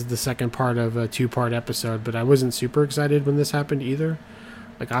because this is the second part of a 2-part episode, but I wasn't super excited when this happened either.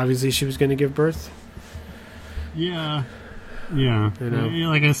 Like, obviously she was going to give birth. Yeah.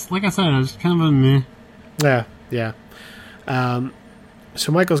 Like I said, I was kind of a meh. Yeah.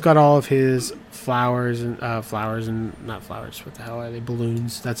 So Michael's got all of his flowers and not flowers. What the hell are they?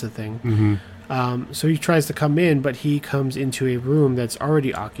 Balloons. That's a thing. Mm-hmm. So he tries to come in, but he comes into a room that's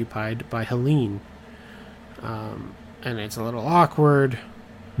already occupied by Helene. And it's a little awkward.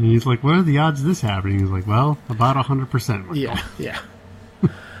 And he's like, what are the odds of this happening? He's like, well, about 100%. Michael. Yeah.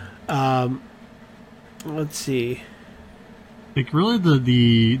 Let's see. Like, really,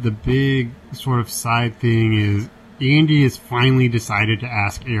 the big sort of side thing is Andy has finally decided to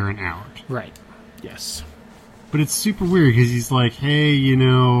ask Aaron out. Right. Yes. But it's super weird because he's like, hey,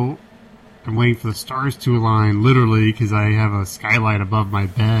 I'm waiting for the stars to align, literally, because I have a skylight above my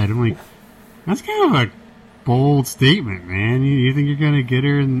bed. I'm like, that's kind of a bold statement, man. You think you're going to get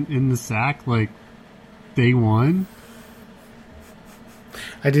her in the sack, like, day one?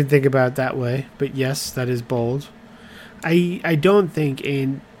 I didn't think about it that way, but yes, that is bold. I don't think,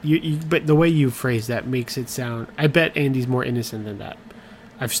 but the way you phrase that makes it sound, I bet Andy's more innocent than that.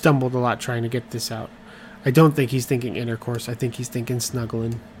 I've stumbled a lot trying to get this out. I don't think he's thinking intercourse. I think he's thinking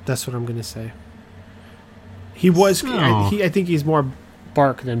snuggling. That's what I'm going to say. He was, I think he's more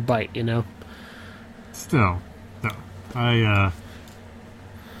bark than bite, you know? Still. I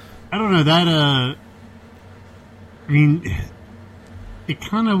don't know, that, I mean, it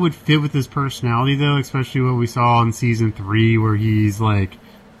kind of would fit with his personality, though, especially what we saw in season 3, where he's, like,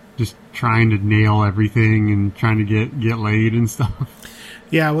 just trying to nail everything and trying to get laid and stuff.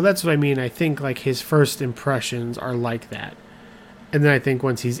 Yeah, well, that's what I mean. I think, like, his first impressions are like that. And then I think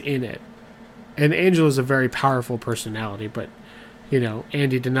once he's in it, and Angela's a very powerful personality, but, you know,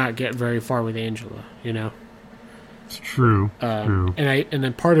 Andy did not get very far with Angela, you know? It's true. True. And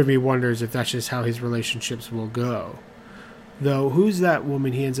then part of me wonders if that's just how his relationships will go. Though, who's that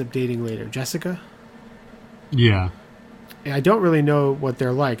woman he ends up dating later? Jessica? Yeah. I don't really know what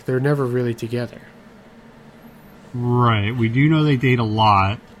they're like. They're never really together. Right. We do know they date a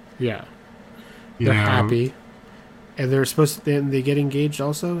lot. Yeah. They're happy. And they're supposed to... They get engaged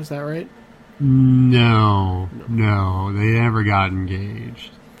also? Is that right? No. They never got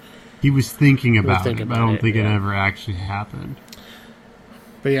engaged. He was thinking about it, but I don't think it ever actually happened.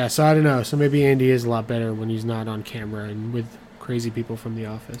 But yeah, so I don't know. So maybe Andy is a lot better when he's not on camera and with crazy people from the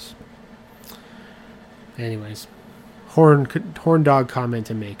office. Anyways, horn dog comment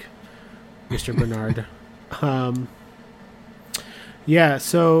to make, Mr. Bernard. Yeah,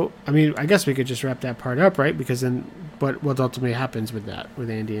 so I mean, I guess we could just wrap that part up, right? Because then, what ultimately happens with that,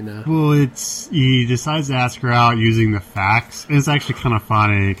 with Andy and Well, he decides to ask her out using the facts, and it's actually kind of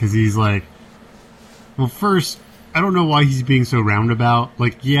funny because he's like, well, first, I don't know why he's being so roundabout.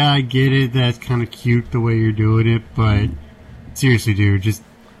 Like, yeah, I get it, that's kind of cute the way you're doing it, but seriously, dude, just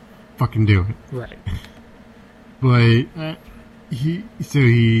fucking do it. Right. But he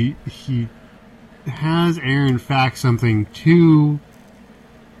has Aaron fax something to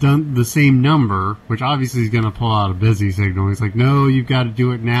the same number, which obviously is going to pull out a busy signal. He's like, no, you've got to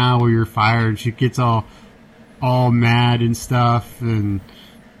do it now or you're fired. She gets all mad and stuff, and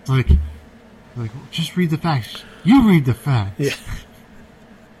it's like just read the facts. You read the facts. Yeah.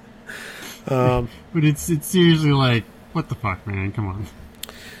 But it's seriously like, what the fuck, man? Come on.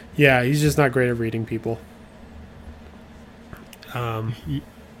 Yeah, he's just not great at reading people. But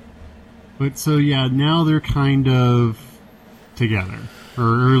so yeah, now they're kind of together,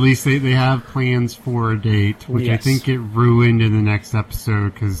 or at least they have plans for a date, which yes. I think get ruined in the next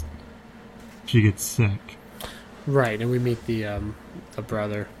episode because she gets sick. Right, and we meet the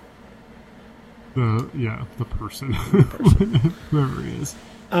brother. The person, whoever he is.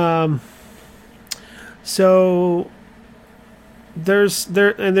 So there's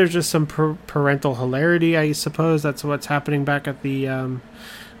just some parental hilarity, I suppose. That's what's happening back at the old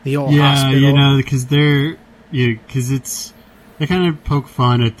hospital. Yeah, you know, because they kind of poke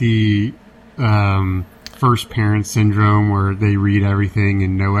fun at the first parent syndrome, where they read everything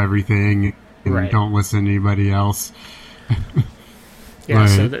and know everything and don't listen to anybody else. Yeah,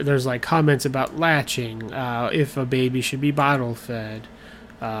 so there's like comments about latching, if a baby should be bottle fed,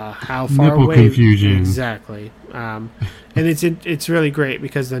 how far nipple away. Confusion. Exactly. And it's really great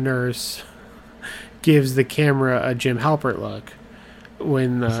because the nurse gives the camera a Jim Halpert look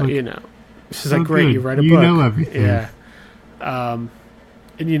when she's like, great, you write a book. You know everything. Yeah. And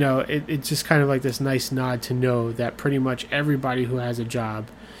it's just kind of like this nice nod to know that pretty much everybody who has a job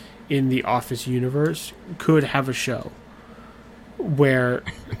in the Office universe could have a show where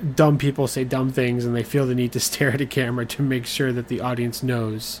dumb people say dumb things and they feel the need to stare at a camera to make sure that the audience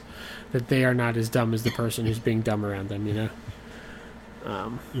knows that they are not as dumb as the person who's being dumb around them, you know?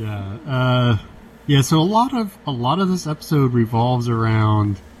 So a lot of this episode revolves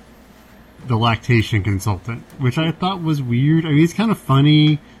around the lactation consultant, which I thought was weird. I mean, it's kind of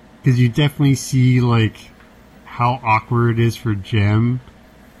funny because you definitely see like how awkward it is for Jim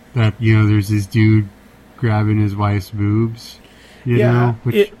that, there's this dude grabbing his wife's boobs. I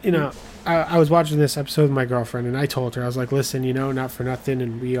was watching this episode with my girlfriend, and I told her, I was like, listen, not for nothing,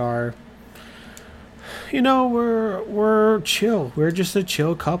 and we are, we're chill. We're just a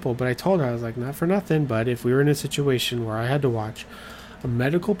chill couple. But I told her, I was like, not for nothing, but if we were in a situation where I had to watch a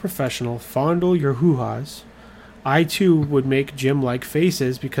medical professional fondle your hoo-has, I too would make Jim like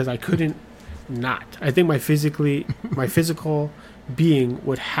faces because I couldn't not. I think my physical being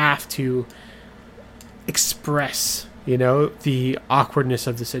would have to express the awkwardness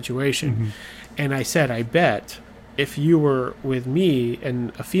of the situation. Mm-hmm. And I said, I bet if you were with me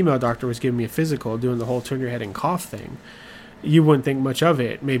and a female doctor was giving me a physical, doing the whole turn your head and cough thing, you wouldn't think much of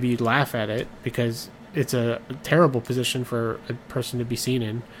it. Maybe you'd laugh at it because it's a terrible position for a person to be seen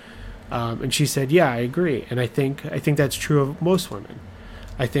in. And she said, yeah, I agree. And I think that's true of most women.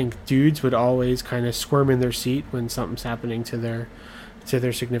 I think dudes would always kind of squirm in their seat when something's happening to their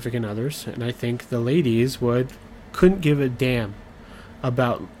significant others. And I think the ladies couldn't give a damn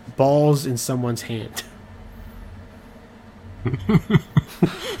about balls in someone's hand.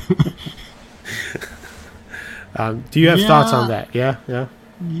 Do you have thoughts on that? Yeah.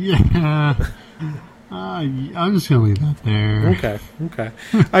 I'm just gonna leave that there. Okay.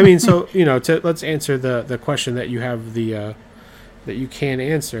 I mean, so let's answer the question that you have that you can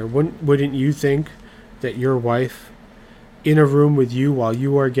answer. Wouldn't you think that your wife, in a room with you while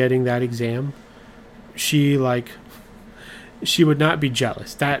you are getting that exam, she would not be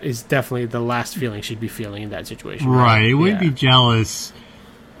jealous? That is definitely the last feeling she'd be feeling in that situation. Right. It wouldn't be jealous.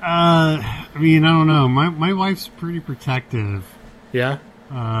 I mean, I don't know. My wife's pretty protective. Yeah.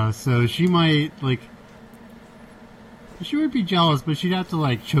 So she might she would be jealous, but she'd have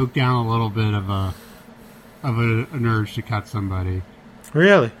to choke down a little bit of an urge to cut somebody.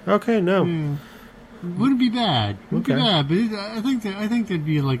 Really? Okay. No. Yeah. Wouldn't be bad. Wouldn't be bad. But I think there'd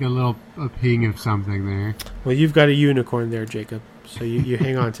be a ping of something there. Well, you've got a unicorn there, Jacob. So you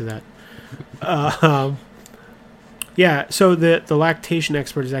hang on to that. Yeah. So the lactation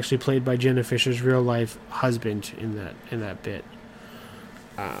expert is actually played by Jenna Fisher's real life husband in that bit.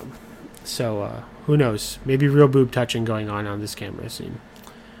 So who knows? Maybe real boob touching going on this camera scene.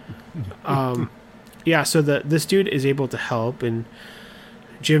 Yeah. So this dude is able to help, and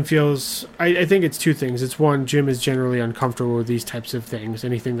Jim feels, I think it's two things. It's one, Jim is generally uncomfortable with these types of things.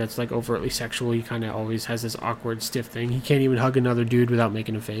 Anything that's overtly sexual, he kind of always has this awkward, stiff thing. He can't even hug another dude without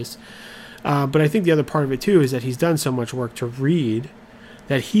making a face. But I think the other part of it, too, is that he's done so much work to read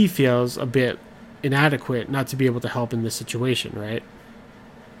that he feels a bit inadequate not to be able to help in this situation, right?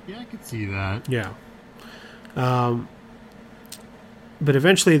 Yeah, I could see that. Yeah. But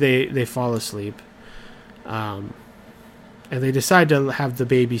eventually they fall asleep. And they decide to have the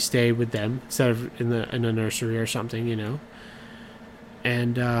baby stay with them instead of in a nursery or something,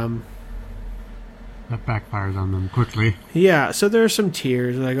 And that backfires on them quickly. Yeah, so there's some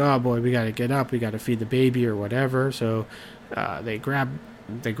tears, oh boy, we got to get up, we got to feed the baby or whatever. So they grab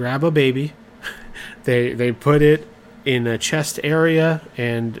a baby, they put it in a chest area,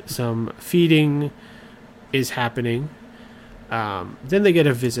 and some feeding is happening. Then they get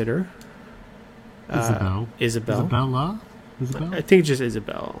a visitor. Isabel. Isabella? I think it's just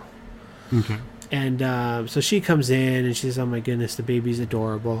Isabel. Okay. And so she comes in and she says, oh my goodness, the baby's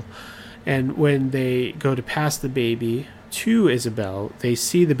adorable. And when they go to pass the baby to Isabel, they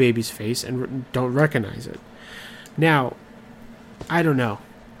see the baby's face and don't recognize it. Now, I don't know.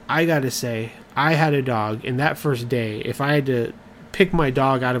 I gotta say, I had a dog, and that first day, if I had to pick my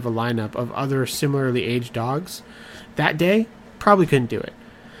dog out of a lineup of other similarly aged dogs, that day, probably couldn't do it.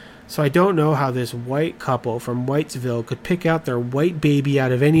 So I don't know how this white couple from Whitesville could pick out their white baby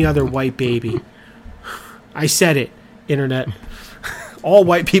out of any other white baby. I said it, internet. All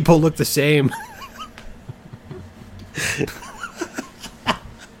white people look the same.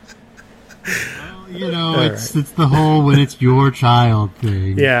 Well, it's the whole when it's your child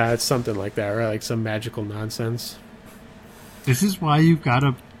thing. Yeah, it's something like that, right? Like some magical nonsense. This is why you've got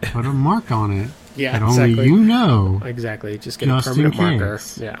to put a mark on it. Yeah, that exactly. Only you know. Exactly. Just get a permanent marker.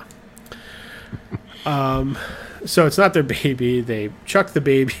 Yeah. So it's not their baby. They chuck the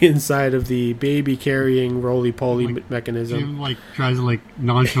baby inside of the baby carrying roly-poly mechanism. Jim tries to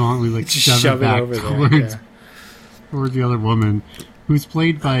nonchalantly shove it back over towards the other woman, who's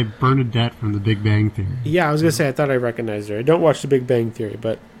played by Bernadette from The Big Bang Theory. Yeah, I was gonna say I thought I recognized her. I don't watch The Big Bang Theory,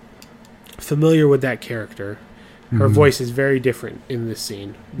 but familiar with that character. Her voice is very different in this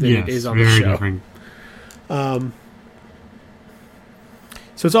scene than it is on the show. Different. So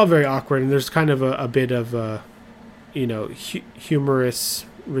it's all very awkward, and there's kind of a bit of humorous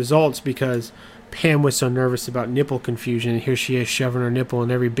results because Pam was so nervous about nipple confusion, and here she is shoving her nipple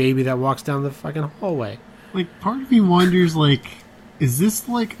in every baby that walks down the fucking hallway. Part of me wonders, is this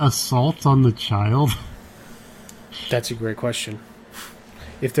assault on the child? That's a great question.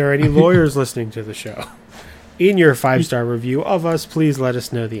 If there are any lawyers listening to the show, in your 5-star review of us, please let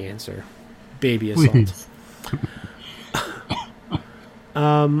us know the answer. Baby assault. Please.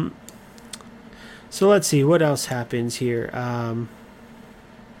 So let's see what else happens here.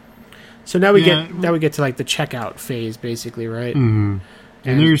 So now we get to the checkout phase, basically, right? Mm-hmm.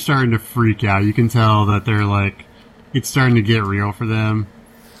 And they're starting to freak out. You can tell that they're it's starting to get real for them.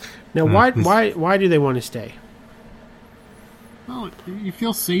 Now, why do they want to stay? well, you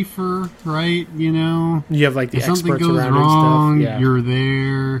feel safer, right? You know, you have like the if something experts goes around wrong, and stuff. Yeah. you're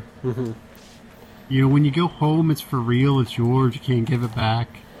there. Mm-hmm. You know, when you go home, it's for real. It's yours. You can't give it back.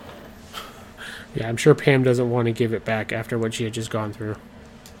 Yeah, I'm sure Pam doesn't want to give it back after what she had just gone through.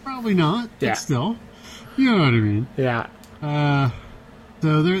 Probably not. Yeah. But still, you know what I mean. Yeah.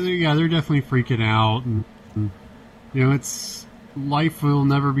 So they're definitely freaking out, and you know, it's life will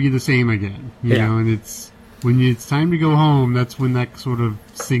never be the same again. You know, and it's when it's time to go home, that's when that sort of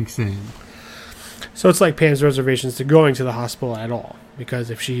sinks in. So it's like Pam's reservations to going to the hospital at all,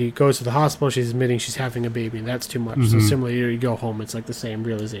 because if she goes to the hospital, she's admitting she's having a baby, and that's too much. Mm-hmm. So similarly, you go home, it's like the same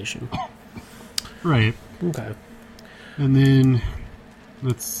realization. Right. Okay. And then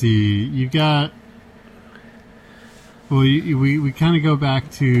let's see, you got. Well, we kind of go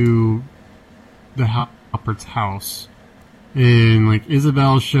back to the Halpert's house, and like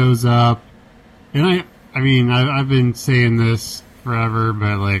Isabel shows up, and I mean I've been saying this forever,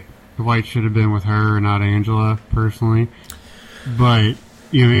 but like Dwight should have been with her, not Angela, personally. But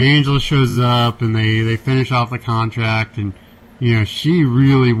you know, Angela shows up, and they finish off the contract, and you know, she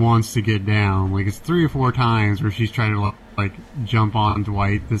really wants to get down. Like it's 3 or 4 times where she's trying to like jump on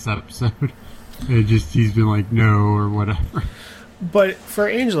Dwight this episode. He's been like, no, or whatever. But for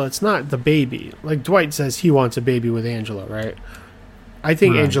Angela, it's not the baby. Like, Dwight says he wants a baby with Angela, right? I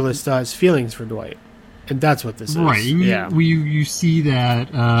think Angela still has feelings for Dwight. And that's what this is. Right. Yeah. You see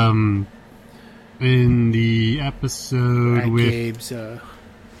that in the episode at with...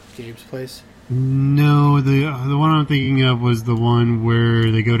 Gabe's place? No, the one I'm thinking of was the one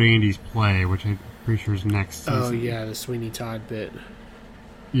where they go to Andy's play, which I'm pretty sure is next season. Oh, yeah, the Sweeney Todd bit.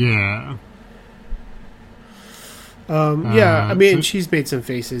 Yeah. Yeah, I mean, she's made some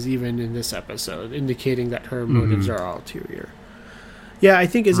faces even in this episode, indicating that her motives are ulterior. Yeah, I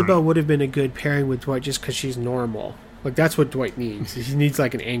think Isabel would have been a good pairing with Dwight just because she's normal. Like, that's what Dwight needs. He needs,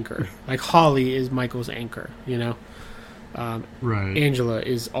 like, an anchor. Like, Holly is Michael's anchor, you know? Right. Angela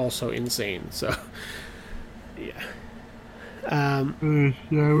is also insane, so... Yeah.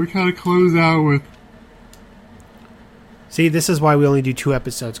 Yeah, we kind of close out with... See, this is why we only do 2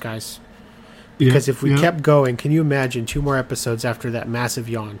 episodes, guys. Because if we kept going, can you imagine 2 more episodes after that massive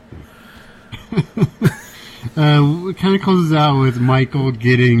yawn? It kind of closes out with Michael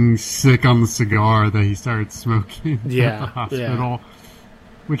getting sick on the cigar that he started smoking at the hospital.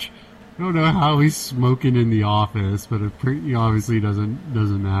 Which, I don't know how he's smoking in the office, but it obviously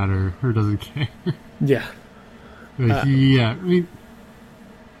doesn't matter or doesn't care. Yeah. I mean,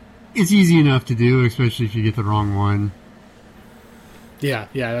 it's easy enough to do, especially if you get the wrong one. Yeah,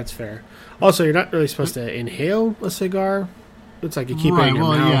 that's fair. Also, you're not really supposed to inhale a cigar. It's like you keep it in your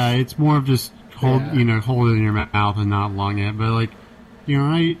mouth. Yeah, it's more of just hold it in your mouth and not lung it. But like, you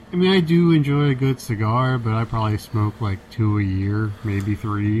know, I do enjoy a good cigar, but I probably smoke like 2 a year, maybe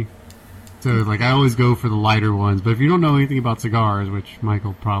 3. So like, I always go for the lighter ones. But if you don't know anything about cigars, which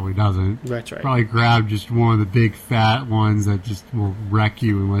Michael probably doesn't, that's right. Probably grab just one of the big fat ones that just will wreck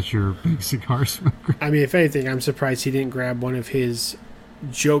you unless you're a big cigar smoker. I mean, if anything, I'm surprised he didn't grab one of his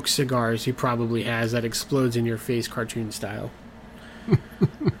joke cigars he probably has that explodes in your face cartoon style.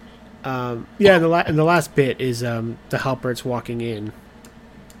 And the last bit is the Halperts walking in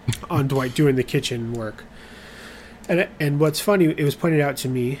on Dwight doing the kitchen work. And what's funny, it was pointed out to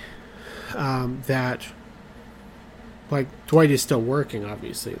me that like Dwight is still working,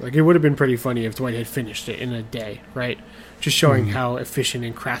 obviously. Like, it would have been pretty funny if Dwight had finished it in a day, right? Just showing how efficient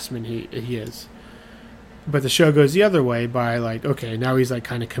and craftsman he is. But the show goes the other way by, like, okay, now he's, like,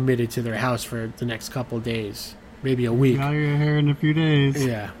 kind of committed to their house for the next couple days. Maybe a week. Now you're here in a few days.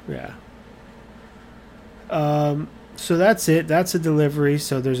 Yeah. So that's it. That's a delivery.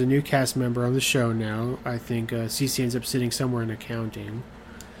 So there's a new cast member on the show now. I think Cece ends up sitting somewhere in accounting.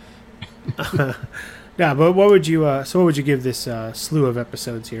 Yeah, but what would you give this slew of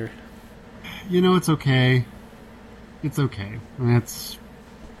episodes here? You know, it's okay. It's okay.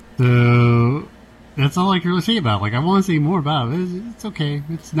 That's all I can really say about it. Like, I want to say more about it. It's okay.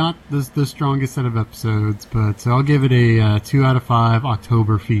 It's not the strongest set of episodes, but I'll give it a 2 out of 5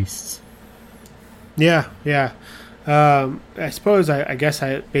 October feasts. Yeah. I suppose, I guess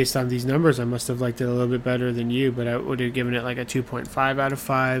based on these numbers, I must have liked it a little bit better than you, but I would have given it like a 2.5 out of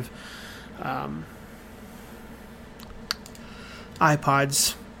 5.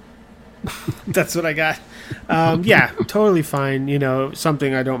 iPods. That's what I got. Yeah, totally fine. You know,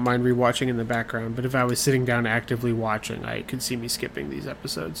 something I don't mind rewatching in the background, but if I was sitting down actively watching, I could see me skipping these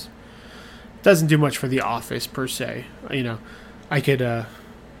episodes. Doesn't do much for The Office, per se. You know, I could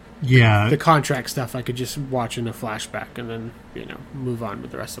the contract stuff I could just watch in a flashback and then move on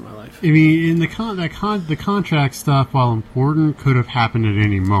with the rest of my life. I mean, in the contract stuff, while important, could have happened at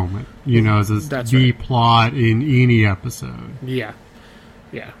any moment. As a B plot in any episode. Yeah,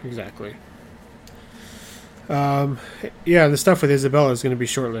 exactly. The stuff with Isabella is going to be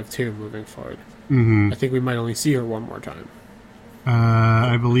short-lived too, moving forward. Mm-hmm. I think we might only see her one more time.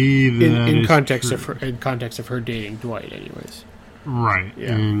 I believe that in context of her dating Dwight, anyways. Right.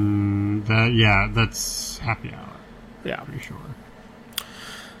 Yeah. And that's happy hour. Yeah. Pretty sure.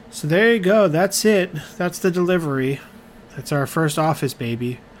 So there you go. That's it. That's the delivery. That's our first Office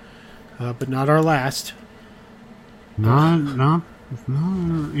baby, but not our last. No.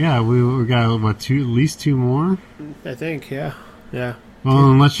 Yeah, we got at least two more. I think. Yeah.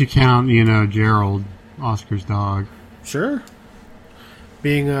 Well, unless you count, Gerald, Oscar's dog. Sure.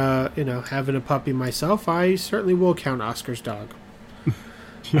 Being having a puppy myself, I certainly will count Oscar's dog.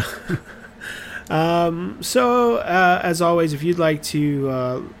 As always, if you'd like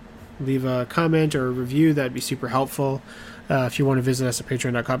to leave a comment or a review, that'd be super helpful. If you want to visit us at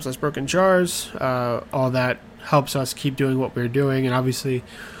patreon.com/brokenjars, all that helps us keep doing what we're doing. And obviously,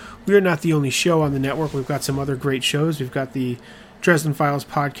 we are not the only show on the network. We've got some other great shows. We've got the Dresden Files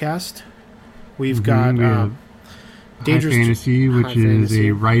podcast. We've got Dangerous High Fantasy, which is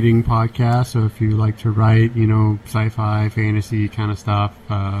a writing podcast. So if you like to write, sci-fi, fantasy kind of stuff,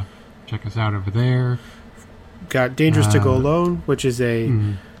 check us out over there. Got Dangerous to Go Alone, which is a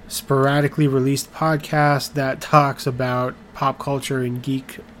sporadically released podcast that talks about pop culture and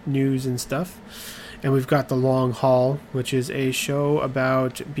geek news and stuff. And we've got The Long Haul, which is a show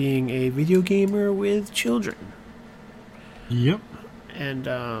about being a video gamer with children. Yep. And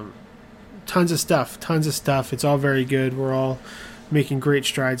tons of stuff. It's all very good. We're all making great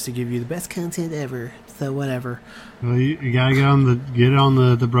strides to give you the best content ever. So whatever. Well, you gotta get on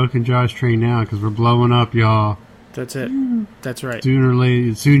the Broken Jars train now, because we're blowing up, y'all. That's it. That's right.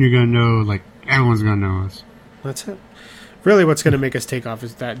 Soon you're gonna know. Like, everyone's gonna know us. That's it. Really, what's gonna make us take off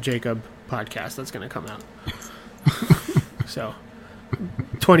is that Jacob podcast that's gonna come out. So,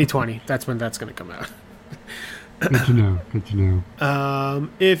 2020. That's when that's gonna come out. Good to know.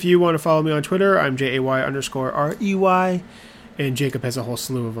 If you want to follow me on Twitter, I'm JAY_REY, and Jacob has a whole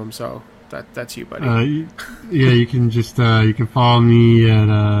slew of them, so that's you, buddy. You can just you can follow me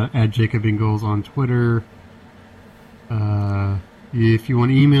at Jacob Ingalls on Twitter. If you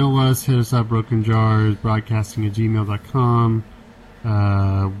want to email us, hit us up, brokenjarsbroadcasting@gmail.com.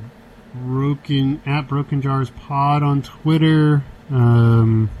 BrokenJarsPod on Twitter. We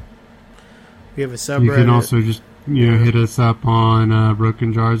have a subreddit. You can also just hit us up on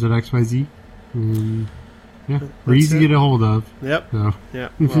Broken Jars at XYZ. We're easy to get a hold of. Yep. So. Yeah,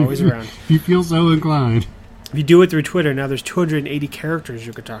 we're always around. If you feel so inclined. If you do it through Twitter, now there's 280 characters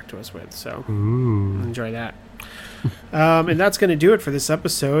you could talk to us with, so enjoy that. And that's going to do it for this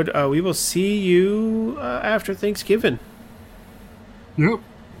episode. We will see you after Thanksgiving. Yep.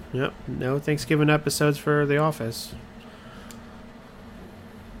 No Thanksgiving episodes for The Office.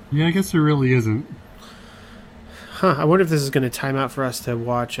 Yeah, I guess there really isn't. I wonder if this is going to time out for us to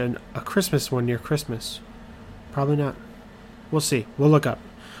watch a Christmas one near Christmas. Probably not. We'll see. We'll look up.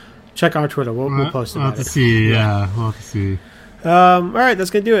 Check our Twitter. We'll post about it. We'll have to see. Yeah, we'll have to see. All right, that's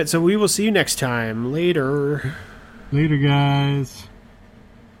going to do it. So we will see you next time. Later. Later, guys.